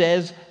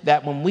 says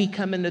that when we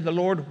come into the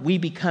Lord, we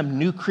become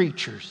new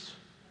creatures.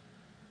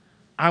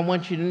 I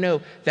want you to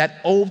know that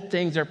old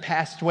things are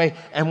passed away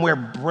and we're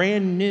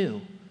brand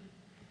new.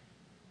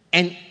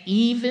 And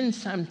even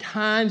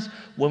sometimes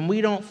when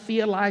we don't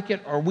feel like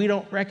it or we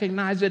don't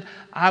recognize it,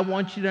 I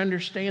want you to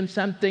understand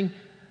something.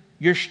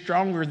 You're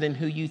stronger than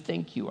who you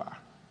think you are.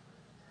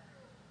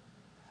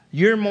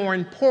 You're more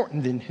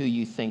important than who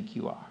you think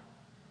you are.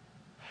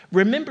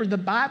 Remember, the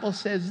Bible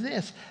says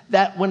this,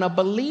 that when a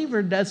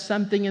believer does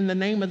something in the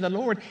name of the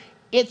Lord,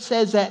 it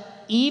says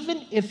that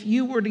even if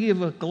you were to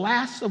give a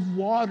glass of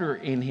water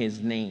in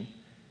his name,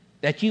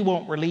 that you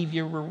won't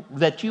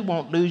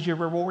lose your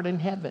reward in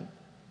heaven.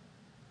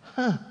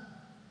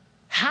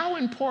 How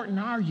important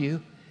are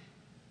you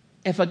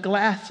if a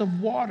glass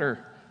of water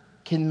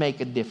can make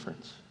a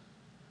difference?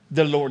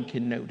 The Lord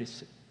can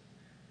notice it.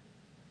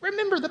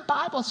 Remember, the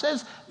Bible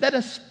says that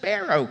a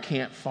sparrow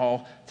can't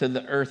fall to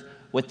the earth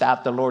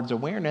without the Lord's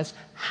awareness.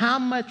 How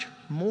much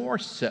more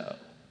so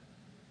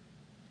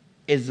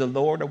is the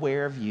Lord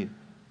aware of you?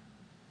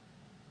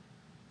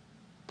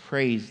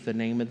 Praise the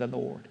name of the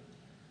Lord.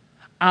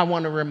 I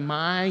want to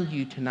remind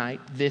you tonight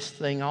this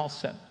thing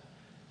also.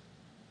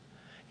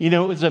 You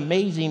know, it was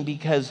amazing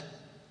because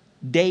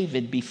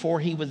David, before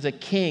he was a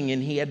king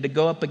and he had to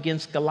go up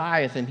against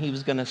Goliath and he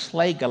was going to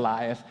slay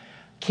Goliath,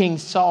 King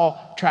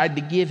Saul tried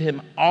to give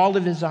him all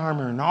of his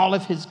armor and all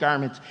of his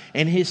garments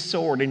and his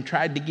sword and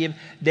tried to give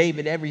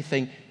David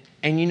everything.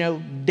 And you know,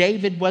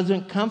 David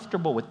wasn't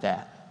comfortable with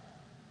that.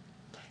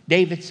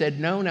 David said,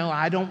 no,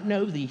 I don't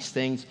know these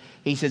things.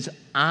 He says,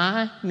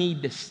 I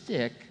need to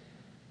stick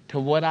to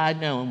what I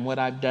know and what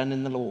I've done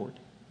in the Lord.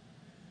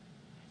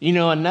 You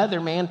know,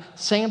 another man,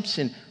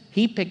 Samson,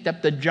 he picked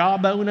up the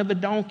jawbone of a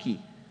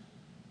donkey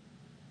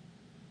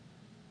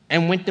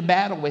and went to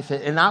battle with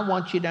it. And I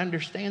want you to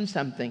understand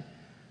something,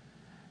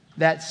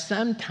 that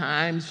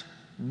sometimes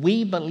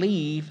we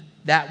believe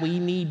that we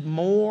need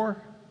more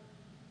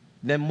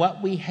than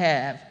what we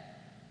have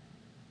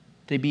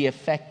to be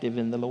effective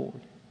in the Lord.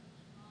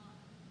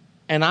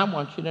 And I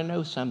want you to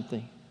know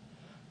something.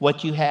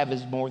 What you have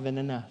is more than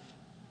enough.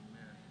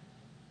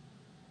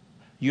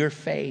 Your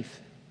faith,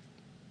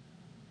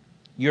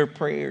 your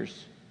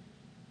prayers,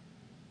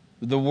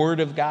 the Word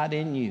of God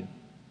in you.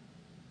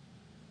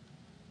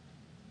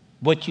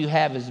 What you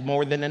have is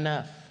more than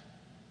enough.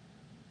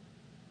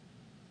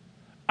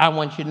 I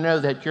want you to know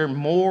that you're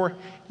more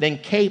than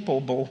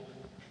capable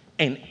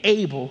and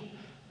able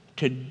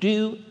to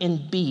do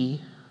and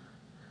be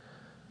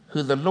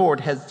who the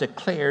Lord has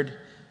declared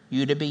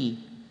you to be.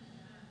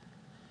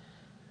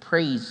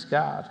 Praise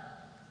God.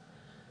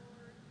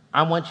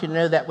 I want you to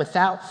know that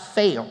without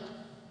fail,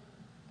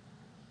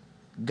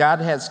 God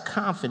has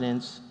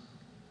confidence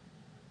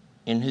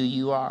in who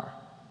you are.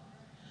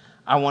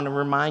 I want to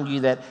remind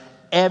you that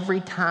every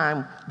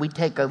time we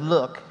take a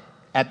look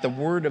at the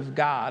Word of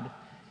God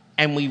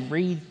and we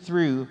read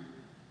through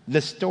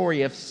the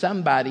story of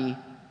somebody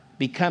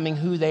becoming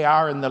who they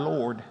are in the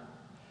Lord,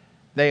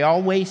 they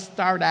always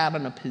start out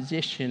in a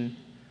position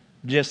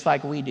just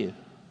like we do.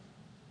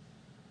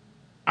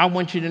 I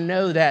want you to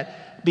know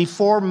that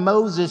before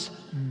Moses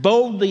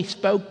boldly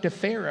spoke to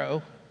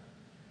Pharaoh,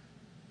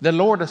 the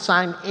Lord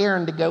assigned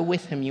Aaron to go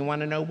with him. You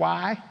want to know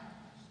why?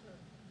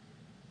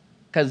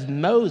 Because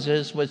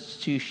Moses was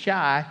too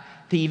shy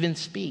to even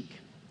speak.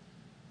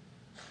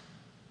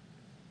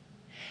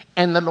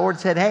 And the Lord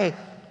said, hey,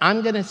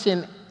 I'm going to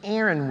send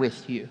Aaron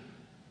with you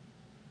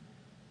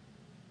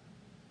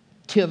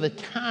till the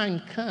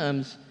time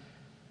comes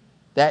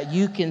that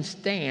you can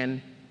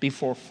stand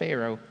before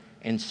Pharaoh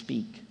and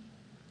speak.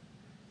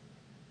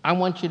 I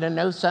want you to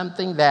know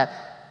something,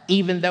 that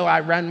even though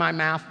I run my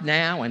mouth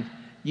now, and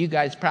you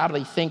guys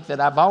probably think that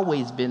I've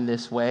always been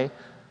this way,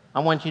 I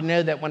want you to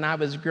know that when I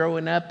was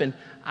growing up and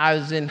I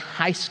was in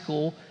high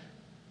school,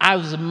 I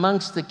was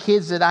amongst the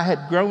kids that I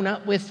had grown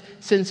up with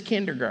since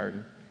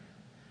kindergarten.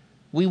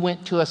 We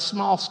went to a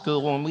small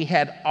school and we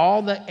had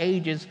all the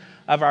ages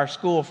of our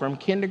school from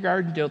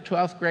kindergarten till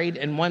 12th grade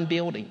in one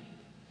building.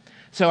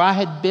 So I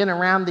had been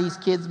around these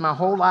kids my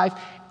whole life,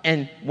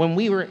 and when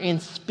we were in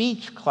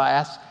speech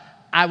class,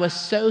 I was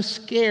so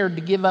scared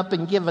to give up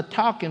and give a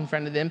talk in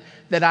front of them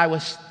that I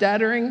was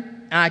stuttering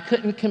and I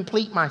couldn't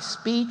complete my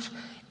speech.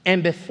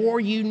 And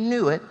before you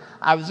knew it,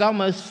 I was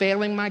almost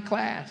failing my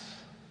class.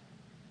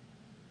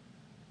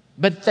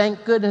 But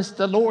thank goodness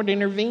the Lord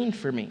intervened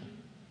for me.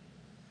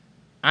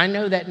 I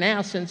know that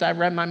now, since I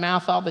run my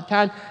mouth all the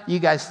time, you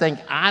guys think,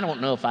 I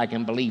don't know if I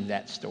can believe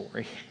that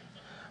story.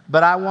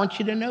 But I want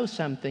you to know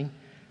something.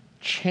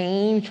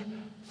 Change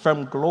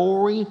from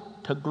glory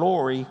to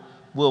glory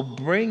will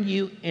bring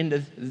you into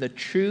the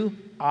true,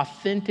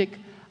 authentic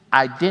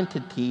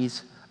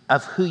identities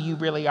of who you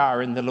really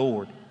are in the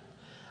Lord.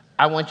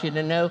 I want you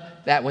to know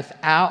that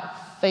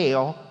without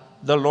fail,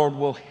 the Lord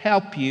will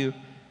help you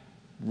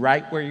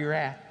right where you're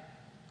at.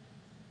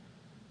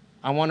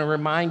 I want to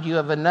remind you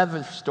of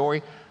another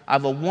story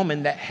of a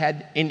woman that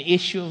had an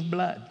issue of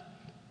blood.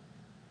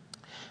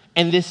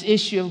 And this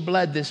issue of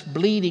blood, this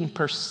bleeding,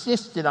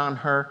 persisted on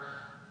her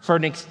for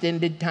an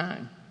extended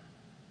time.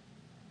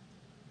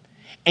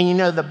 And you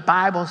know, the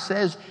Bible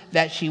says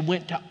that she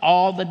went to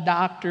all the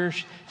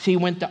doctors. She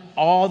went to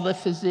all the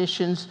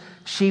physicians.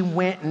 She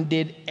went and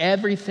did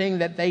everything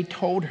that they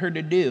told her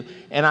to do.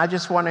 And I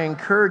just want to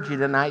encourage you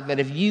tonight that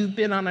if you've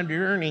been on a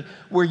journey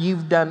where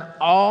you've done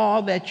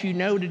all that you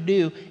know to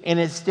do and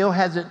it still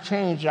hasn't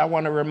changed, I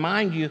want to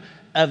remind you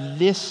of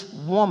this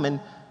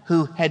woman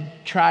who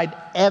had tried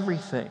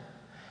everything.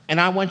 And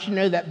I want you to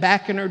know that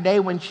back in her day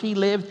when she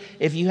lived,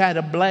 if you had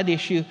a blood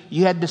issue,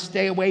 you had to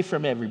stay away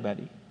from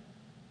everybody.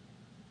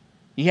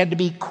 You had to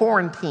be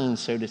quarantined,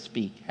 so to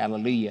speak.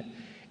 Hallelujah.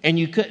 And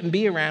you couldn't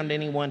be around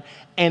anyone.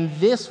 And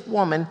this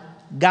woman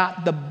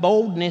got the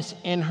boldness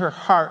in her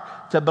heart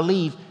to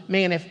believe,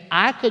 man, if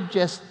I could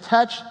just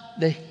touch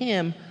the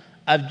hem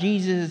of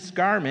Jesus'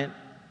 garment,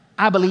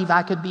 I believe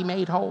I could be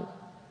made whole.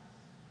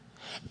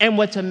 And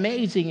what's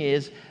amazing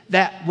is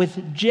that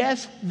with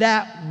just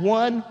that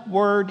one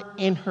word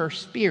in her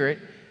spirit,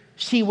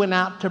 she went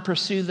out to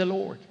pursue the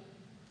Lord.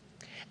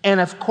 And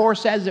of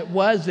course, as it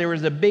was, there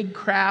was a big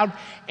crowd,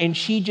 and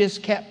she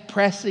just kept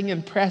pressing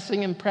and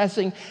pressing and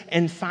pressing.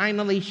 And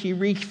finally, she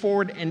reached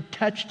forward and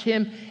touched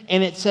him.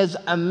 And it says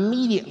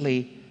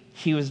immediately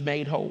she was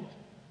made whole.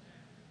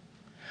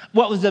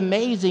 What was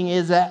amazing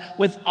is that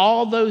with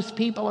all those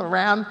people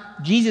around,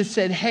 Jesus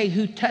said, hey,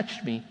 who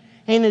touched me?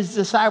 And his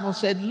disciples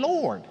said,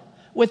 Lord,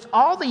 with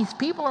all these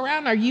people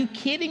around, are you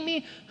kidding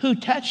me? Who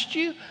touched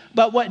you?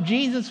 But what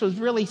Jesus was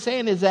really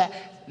saying is that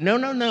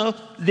no.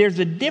 There's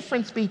a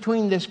difference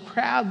between this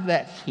crowd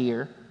that's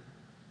here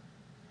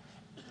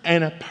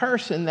and a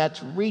person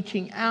that's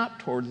reaching out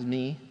towards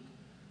me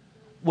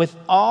with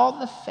all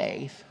the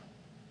faith,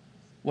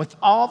 with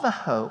all the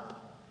hope,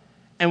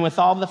 and with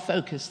all the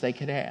focus they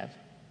could have.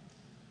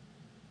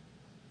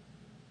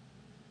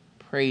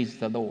 Praise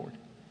the Lord.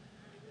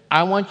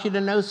 I want you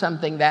to know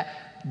something,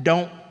 that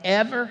don't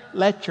ever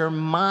let your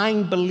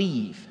mind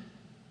believe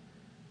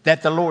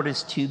that the Lord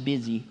is too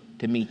busy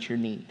to meet your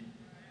need.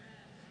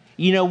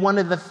 You know, one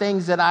of the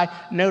things that I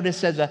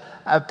notice as a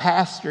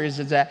pastor is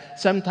that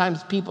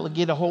sometimes people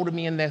get a hold of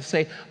me and they'll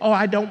say, oh,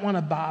 I don't want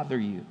to bother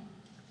you.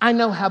 I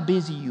know how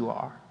busy you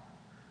are.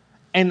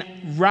 And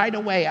right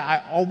away,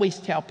 I always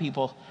tell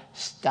people,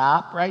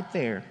 stop right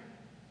there.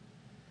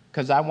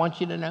 Because I want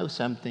you to know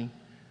something.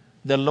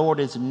 The Lord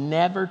is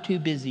never too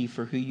busy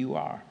for who you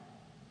are.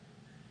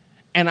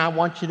 And I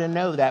want you to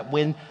know that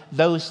when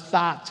those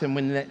thoughts and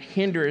when the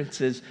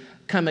hindrances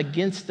come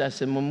against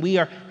us and when we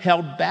are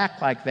held back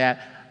like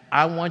that,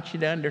 I want you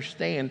to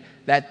understand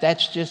that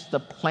that's just the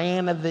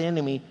plan of the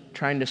enemy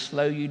trying to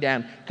slow you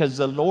down, because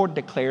the Lord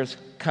declares,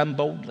 come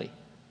boldly.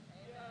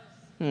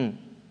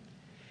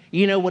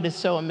 You know what is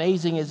so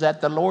amazing is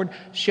that the Lord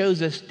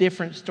shows us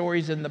different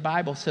stories in the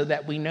Bible so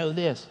that we know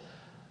this.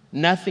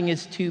 Nothing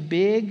is too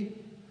big,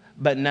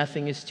 but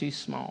nothing is too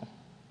small.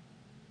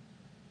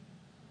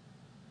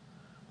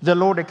 The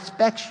Lord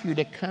expects you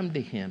to come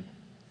to him.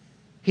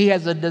 He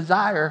has a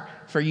desire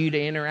for you to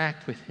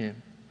interact with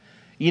him.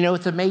 You know,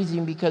 it's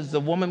amazing because the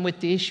woman with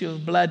the issue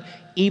of blood,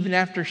 even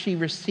after she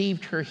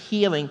received her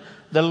healing,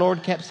 the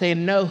Lord kept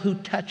saying, no, who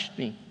touched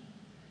me?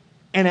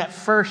 And at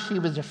first she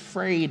was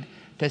afraid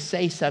to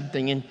say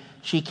something, and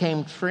she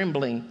came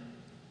trembling,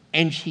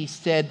 and she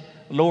said,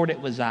 Lord, it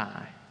was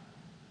I.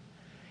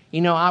 You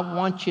know, I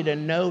want you to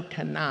know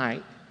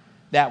tonight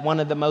that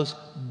one of the most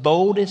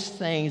boldest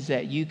things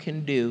that you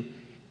can do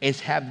is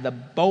have the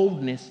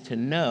boldness to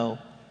know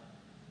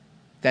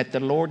that the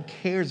Lord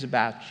cares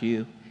about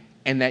you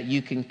and that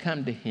you can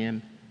come to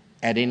him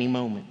at any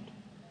moment.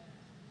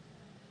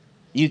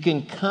 You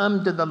can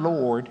come to the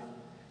Lord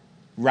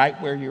right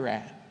where you're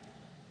at.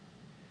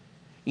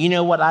 You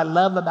know what I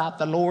love about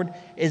the Lord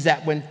is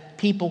that when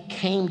people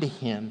came to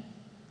him,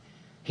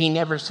 he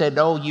never said,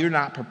 oh, you're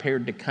not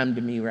prepared to come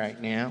to me right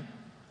now.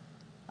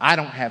 I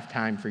don't have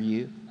time for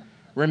you.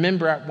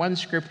 Remember at one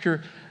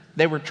scripture,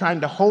 they were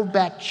trying to hold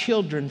back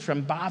children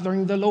from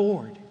bothering the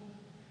Lord.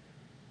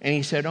 And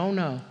he said, oh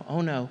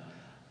no,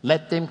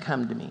 let them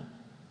come to me.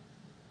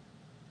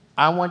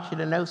 I want you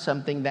to know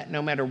something, that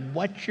no matter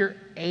what your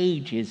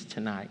age is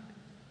tonight,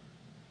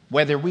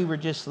 whether we were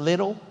just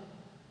little,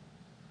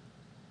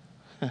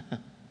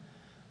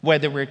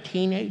 whether we're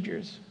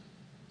teenagers,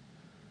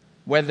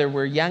 whether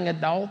we're young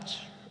adults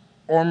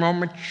or more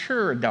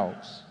mature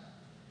adults,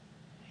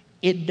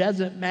 it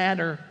doesn't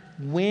matter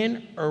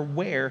when or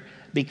where,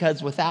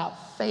 because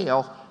without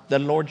fail, the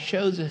Lord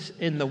shows us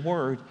in the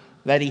Word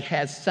that he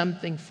has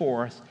something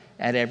for us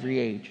at every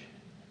age.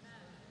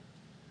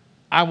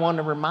 I want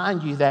to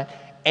remind you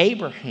that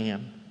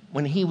Abraham,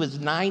 when he was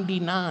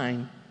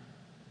 99,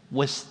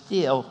 was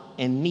still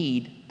in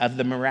need of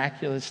the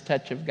miraculous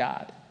touch of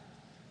God.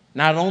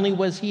 Not only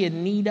was he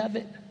in need of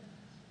it,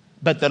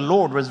 but the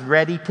Lord was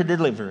ready to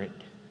deliver it.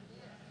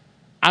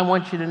 I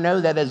want you to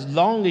know that as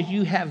long as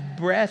you have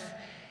breath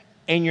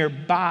in your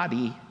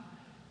body,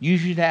 you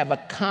should have a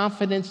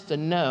confidence to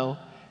know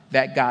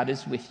that God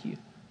is with you.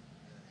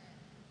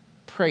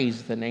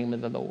 Praise the name of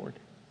the Lord.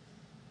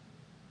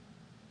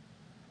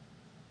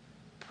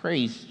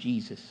 Praise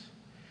Jesus.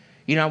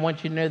 You know, I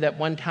want you to know that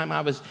one time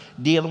I was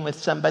dealing with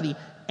somebody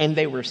and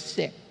they were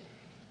sick.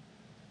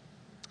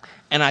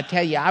 And I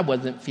tell you, I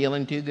wasn't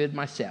feeling too good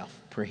myself,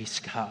 praise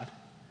God.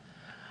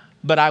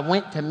 But I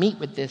went to meet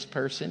with this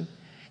person,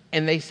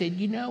 and they said,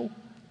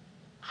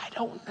 I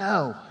don't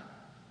know,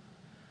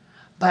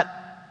 but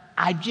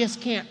I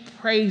just can't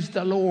praise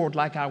the Lord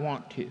like I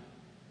want to.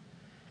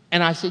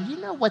 And I said,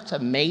 what's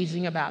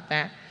amazing about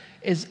that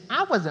is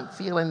I wasn't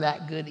feeling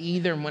that good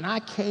either. And when I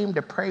came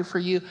to pray for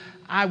you,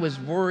 I was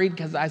worried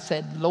because I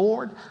said,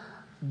 Lord,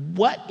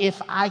 what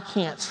if I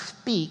can't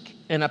speak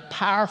in a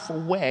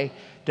powerful way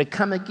to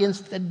come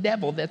against the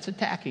devil that's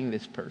attacking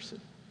this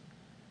person?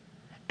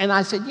 And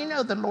I said,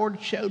 the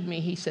Lord showed me.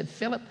 He said,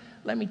 Philip,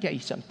 let me tell you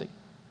something.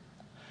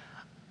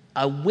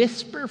 A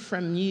whisper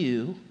from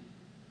you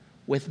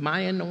with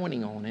my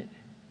anointing on it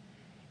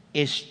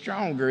is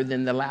stronger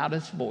than the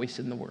loudest voice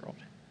in the world.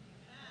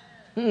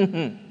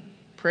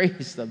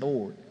 Praise the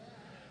Lord.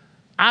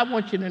 I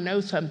want you to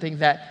know something,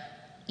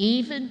 that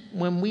even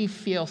when we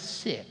feel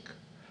sick,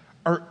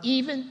 or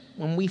even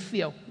when we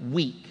feel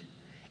weak,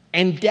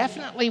 and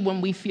definitely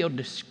when we feel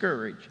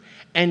discouraged,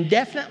 and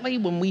definitely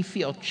when we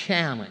feel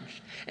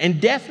challenged, and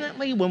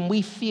definitely when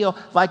we feel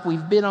like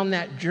we've been on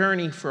that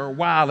journey for a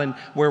while and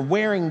we're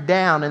wearing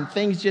down and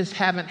things just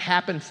haven't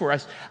happened for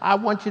us, I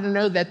want you to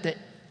know that the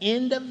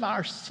end of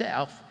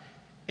ourself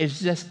is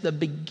just the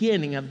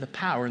beginning of the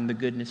power and the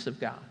goodness of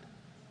God.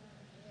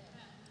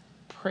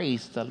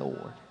 Praise the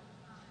Lord.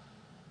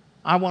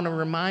 I want to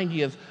remind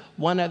you of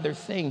one other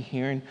thing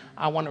here, and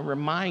I want to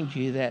remind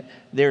you that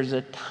there's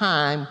a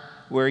time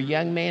where a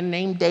young man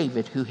named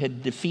David, who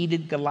had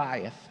defeated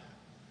Goliath,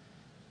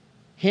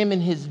 him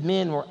and his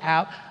men were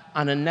out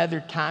on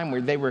another time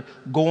where they were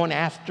going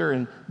after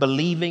and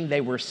believing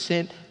they were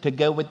sent to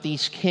go with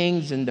these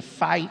kings and to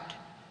fight.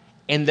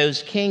 And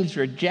those kings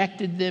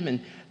rejected them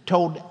and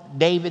told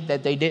David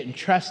that they didn't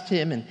trust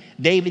him. And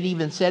David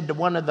even said to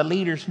one of the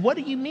leaders, what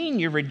do you mean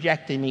you're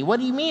rejecting me? What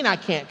do you mean I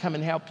can't come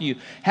and help you?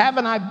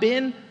 Haven't I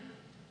been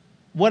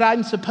what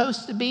I'm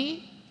supposed to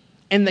be?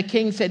 And the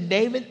king said,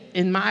 David,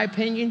 in my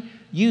opinion,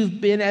 you've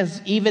been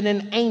as even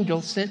an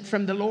angel sent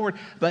from the Lord,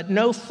 but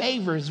no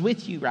favor is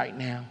with you right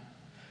now.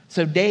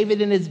 So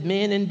David and his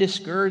men, in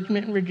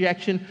discouragement and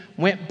rejection,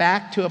 went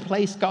back to a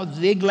place called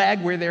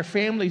Ziklag where their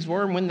families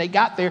were. And when they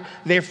got there,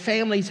 their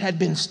families had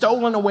been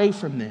stolen away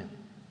from them.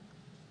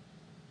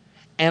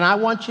 And I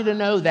want you to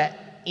know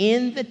that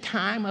in the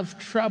time of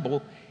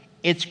trouble,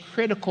 it's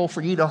critical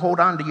for you to hold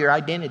on to your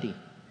identity.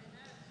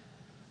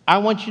 I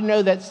want you to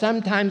know that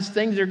sometimes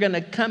things are going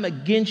to come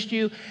against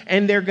you,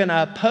 and they're going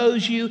to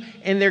oppose you,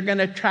 and they're going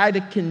to try to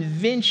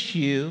convince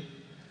you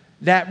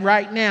that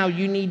right now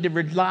you need to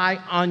rely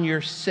on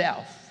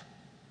yourself.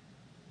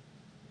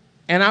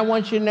 And I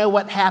want you to know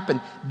what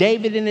happened.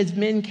 David and his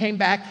men came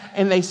back,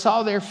 and they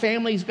saw their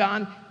families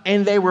gone,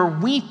 and they were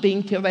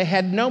weeping till they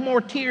had no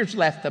more tears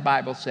left, the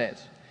Bible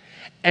says.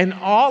 And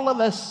all of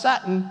a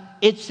sudden,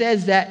 it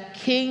says that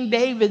King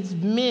David's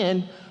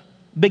men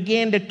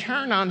began to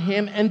turn on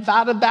him and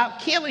thought about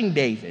killing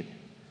David,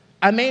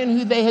 a man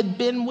who they had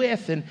been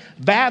with and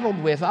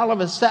battled with. All of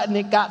a sudden,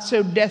 it got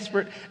so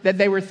desperate that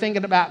they were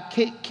thinking about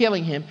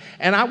killing him.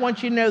 And I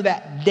want you to know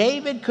that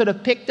David could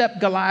have picked up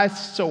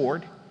Goliath's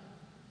sword.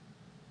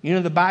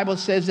 The Bible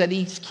says that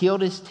he's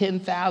killed his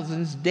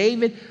 10,000s.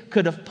 David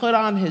could have put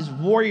on his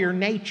warrior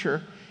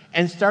nature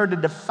and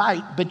started to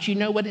fight. But you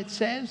know what it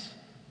says?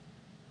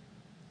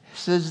 It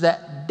says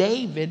that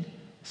David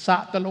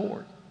sought the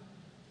Lord.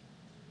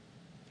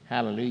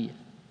 Hallelujah.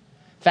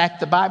 In fact,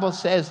 the Bible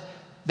says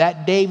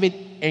that David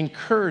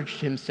encouraged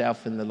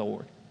himself in the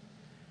Lord.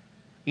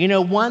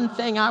 One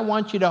thing I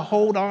want you to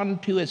hold on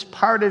to as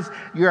part of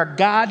your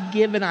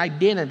God-given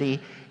identity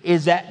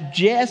is that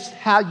just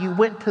how you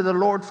went to the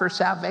Lord for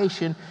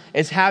salvation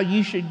is how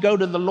you should go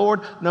to the Lord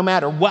no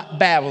matter what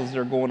battles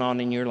are going on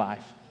in your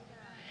life.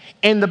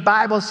 And the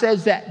Bible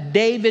says that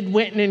David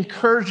went and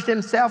encouraged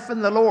himself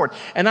in the Lord.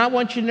 And I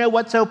want you to know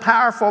what's so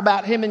powerful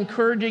about him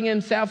encouraging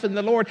himself in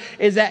the Lord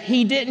is that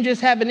he didn't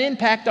just have an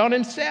impact on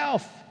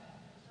himself.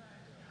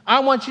 I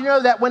want you to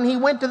know that when he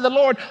went to the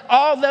Lord,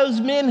 all those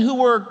men who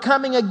were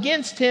coming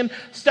against him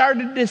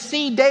started to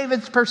see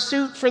David's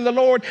pursuit for the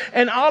Lord.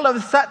 And all of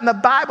a sudden, the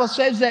Bible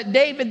says that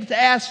David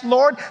asked,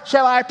 Lord,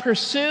 shall I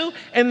pursue?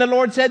 And the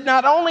Lord said,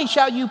 not only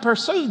shall you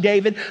pursue,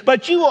 David,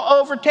 but you will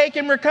overtake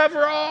and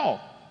recover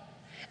all.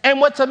 And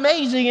what's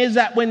amazing is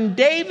that when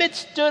David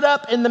stood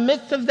up in the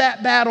midst of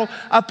that battle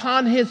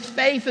upon his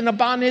faith and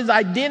upon his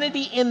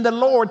identity in the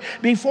Lord,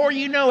 before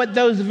you know it,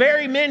 those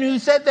very men who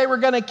said they were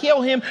going to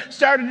kill him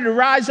started to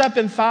rise up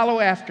and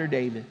follow after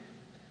David.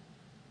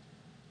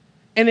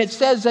 And it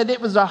says that it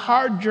was a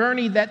hard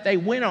journey that they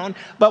went on,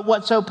 but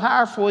what's so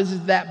powerful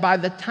is that by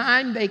the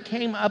time they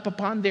came up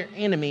upon their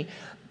enemy,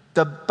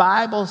 the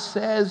Bible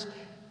says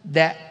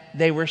that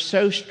they were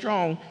so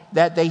strong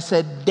that they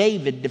said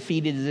David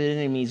defeated his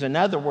enemies. In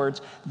other words,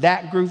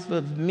 that group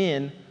of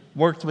men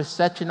worked with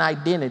such an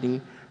identity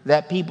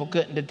that people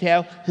couldn't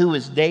tell who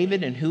was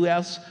David and who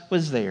else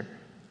was there.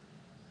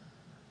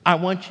 I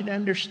want you to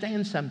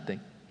understand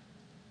something.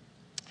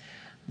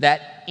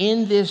 That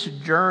in this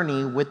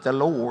journey with the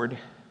Lord,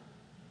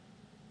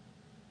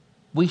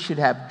 we should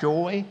have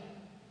joy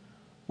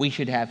We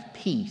should have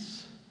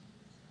peace.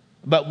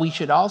 But we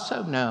should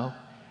also know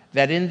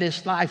that in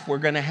this life we're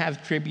going to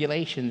have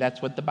tribulation.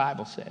 That's what the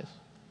Bible says.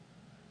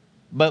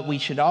 But we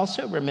should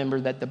also remember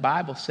that the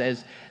Bible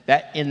says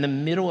that in the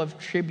middle of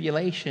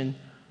tribulation,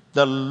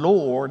 the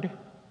Lord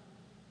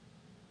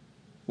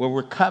will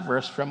recover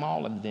us from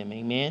all of them.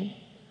 Amen?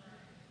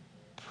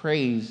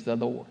 Praise the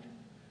Lord.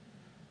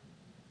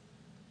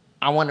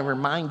 I want to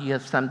remind you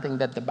of something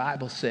that the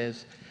Bible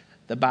says.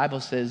 The Bible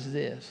says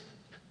this,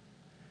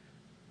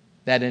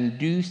 that in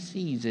due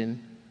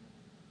season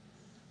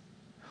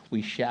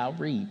we shall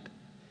reap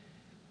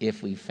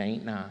if we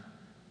faint not.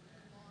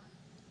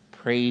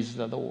 Praise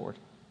the Lord.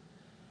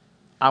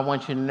 I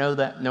want you to know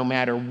that no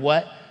matter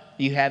what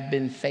you have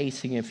been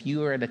facing, if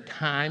you are at a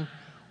time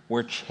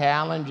where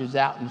challenge is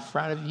out in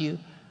front of you,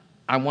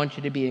 I want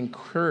you to be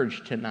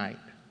encouraged tonight.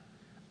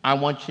 I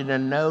want you to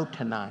know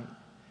tonight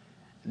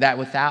that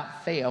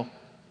without fail,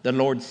 the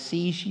Lord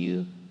sees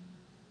you,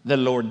 the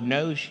Lord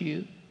knows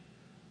you.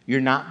 You're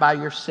not by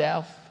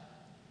yourself.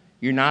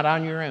 You're not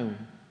on your own.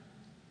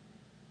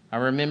 I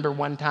remember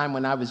one time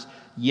when I was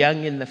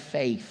young in the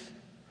faith,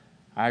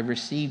 I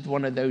received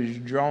one of those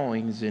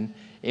drawings, and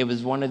it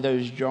was one of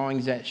those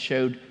drawings that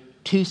showed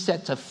 2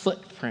 sets of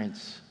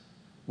footprints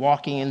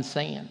walking in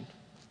sand.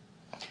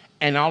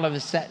 And all of a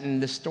sudden,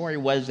 the story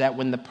was that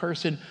when the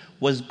person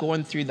was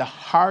going through the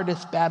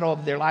hardest battle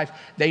of their life,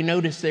 they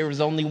noticed there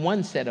was only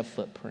 1 set of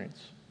footprints.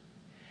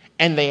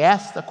 And they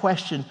asked the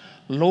question,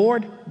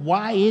 Lord,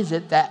 why is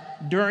it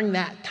that during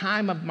that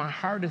time of my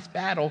hardest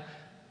battle,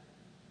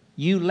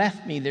 you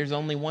left me, there's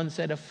only 1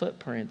 set of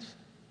footprints?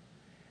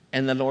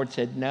 And the Lord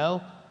said,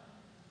 no,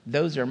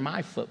 those are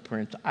my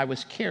footprints. I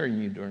was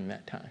carrying you during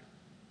that time.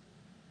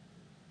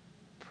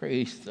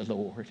 Praise the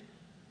Lord.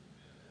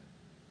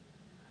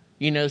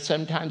 You know,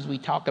 sometimes we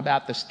talk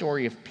about the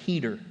story of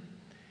Peter.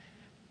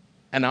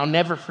 And I'll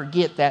never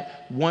forget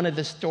that one of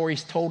the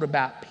stories told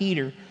about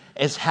Peter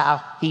is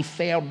how he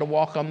failed to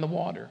walk on the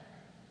water.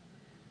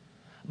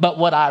 But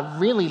what I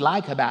really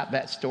like about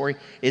that story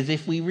is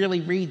if we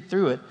really read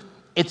through it,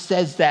 it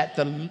says that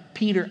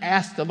Peter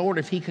asked the Lord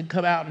if he could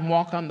come out and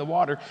walk on the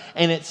water.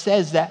 And it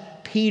says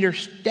that Peter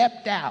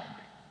stepped out.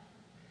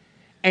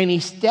 And he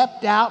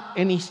stepped out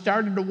and he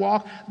started to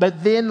walk.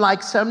 But then,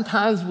 like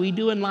sometimes we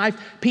do in life,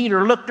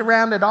 Peter looked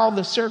around at all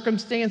the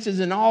circumstances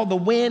and all the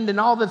wind and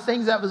all the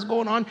things that was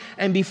going on.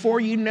 And before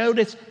you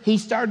notice, he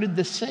started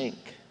to sink.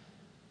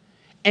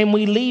 And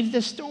we leave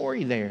the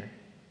story there.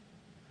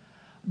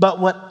 But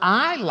what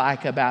I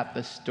like about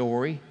the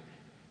story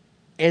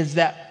is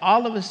that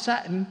all of a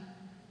sudden,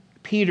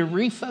 Peter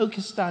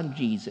refocused on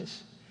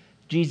Jesus.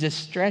 Jesus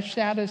stretched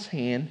out his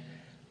hand,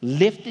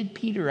 lifted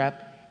Peter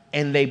up,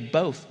 and they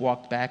both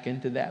walked back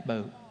into that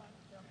boat.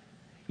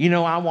 You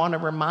know, I want to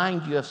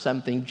remind you of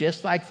something.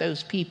 Just like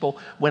those people,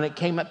 when it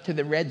came up to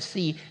the Red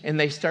Sea and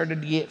they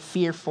started to get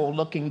fearful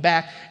looking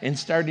back and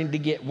starting to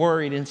get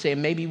worried and saying,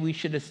 maybe we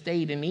should have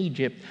stayed in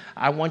Egypt.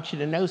 I want you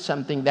to know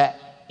something,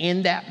 that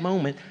in that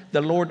moment,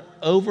 the Lord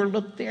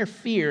overlooked their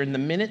fear. And the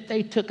minute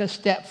they took a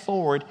step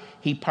forward,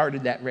 he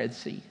parted that Red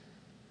Sea.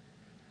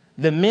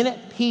 The minute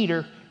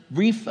Peter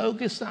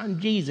refocused on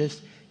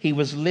Jesus, he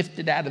was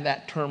lifted out of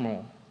that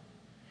turmoil.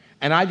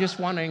 And I just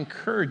want to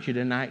encourage you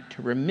tonight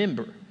to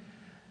remember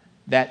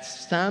that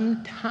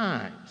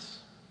sometimes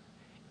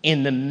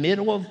in the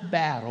middle of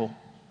battle,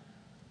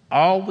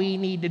 all we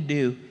need to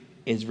do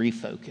is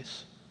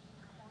refocus.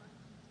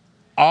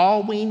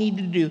 All we need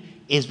to do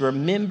is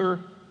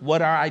remember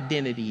what our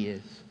identity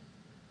is.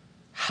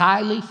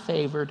 Highly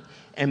favored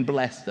and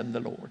blessed of the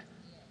Lord.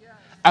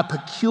 A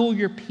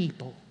peculiar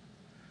people.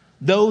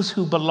 Those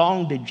who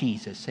belong to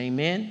Jesus.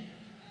 Amen?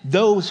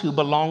 Those who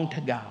belong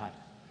to God.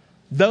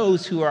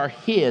 Those who are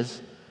his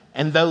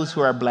and those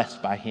who are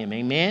blessed by him.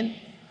 Amen?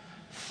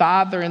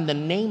 Father, in the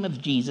name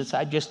of Jesus,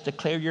 I just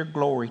declare your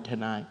glory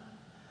tonight.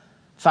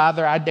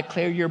 Father, I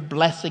declare your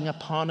blessing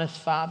upon us,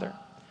 Father.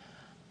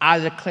 I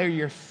declare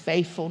your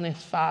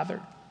faithfulness, Father.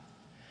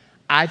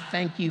 I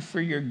thank you for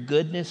your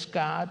goodness,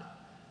 God.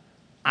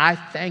 I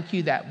thank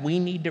you that we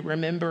need to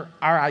remember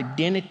our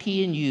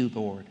identity in you,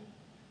 Lord.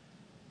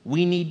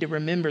 We need to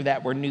remember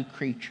that we're new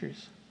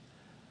creatures.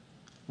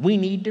 We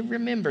need to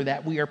remember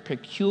that we are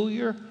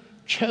peculiar,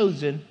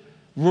 chosen,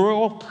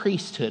 royal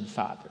priesthood,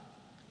 Father.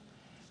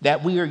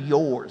 That we are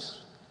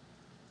yours.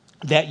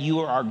 That you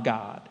are our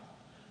God.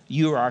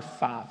 You are our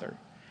Father.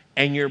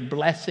 And your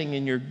blessing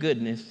and your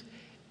goodness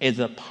is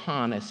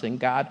upon us. And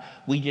God,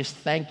 we just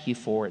thank you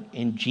for it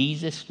in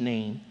Jesus'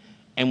 name.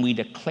 And we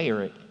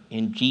declare it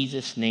in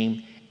Jesus'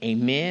 name.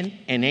 Amen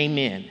and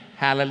amen.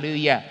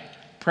 Hallelujah.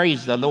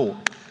 Praise the Lord.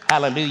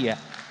 Hallelujah.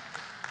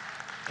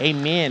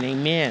 Amen.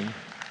 Amen.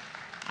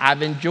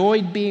 I've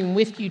enjoyed being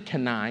with you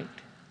tonight,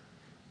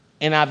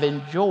 and I've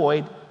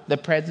enjoyed the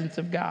presence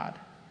of God.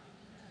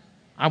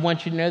 I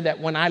want you to know that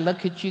when I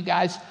look at you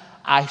guys,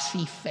 I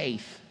see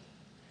faith.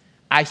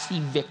 I see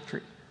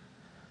victory.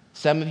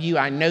 Some of you,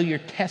 I know your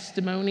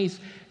testimonies,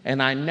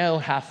 and I know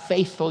how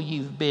faithful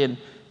you've been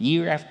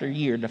year after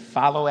year to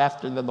follow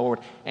after the Lord.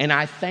 And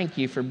I thank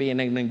you for being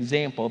an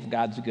example of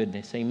God's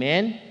goodness.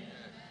 Amen?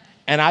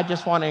 And I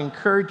just want to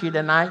encourage you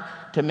tonight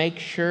to make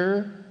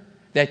sure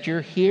that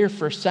you're here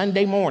for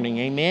Sunday morning.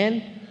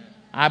 Amen?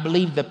 I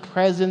believe the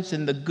presence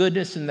and the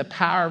goodness and the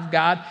power of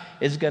God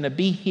is going to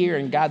be here,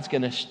 and God's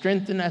going to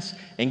strengthen us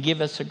and give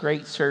us a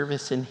great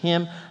service in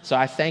Him. So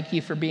I thank you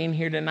for being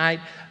here tonight.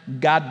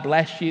 God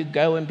bless you.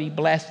 Go and be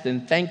blessed,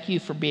 and thank you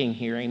for being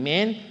here.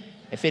 Amen?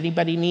 If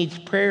anybody needs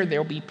prayer,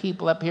 there will be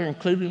people up here,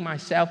 including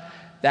myself,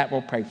 that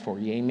will pray for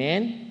you.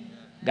 Amen?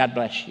 God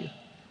bless you.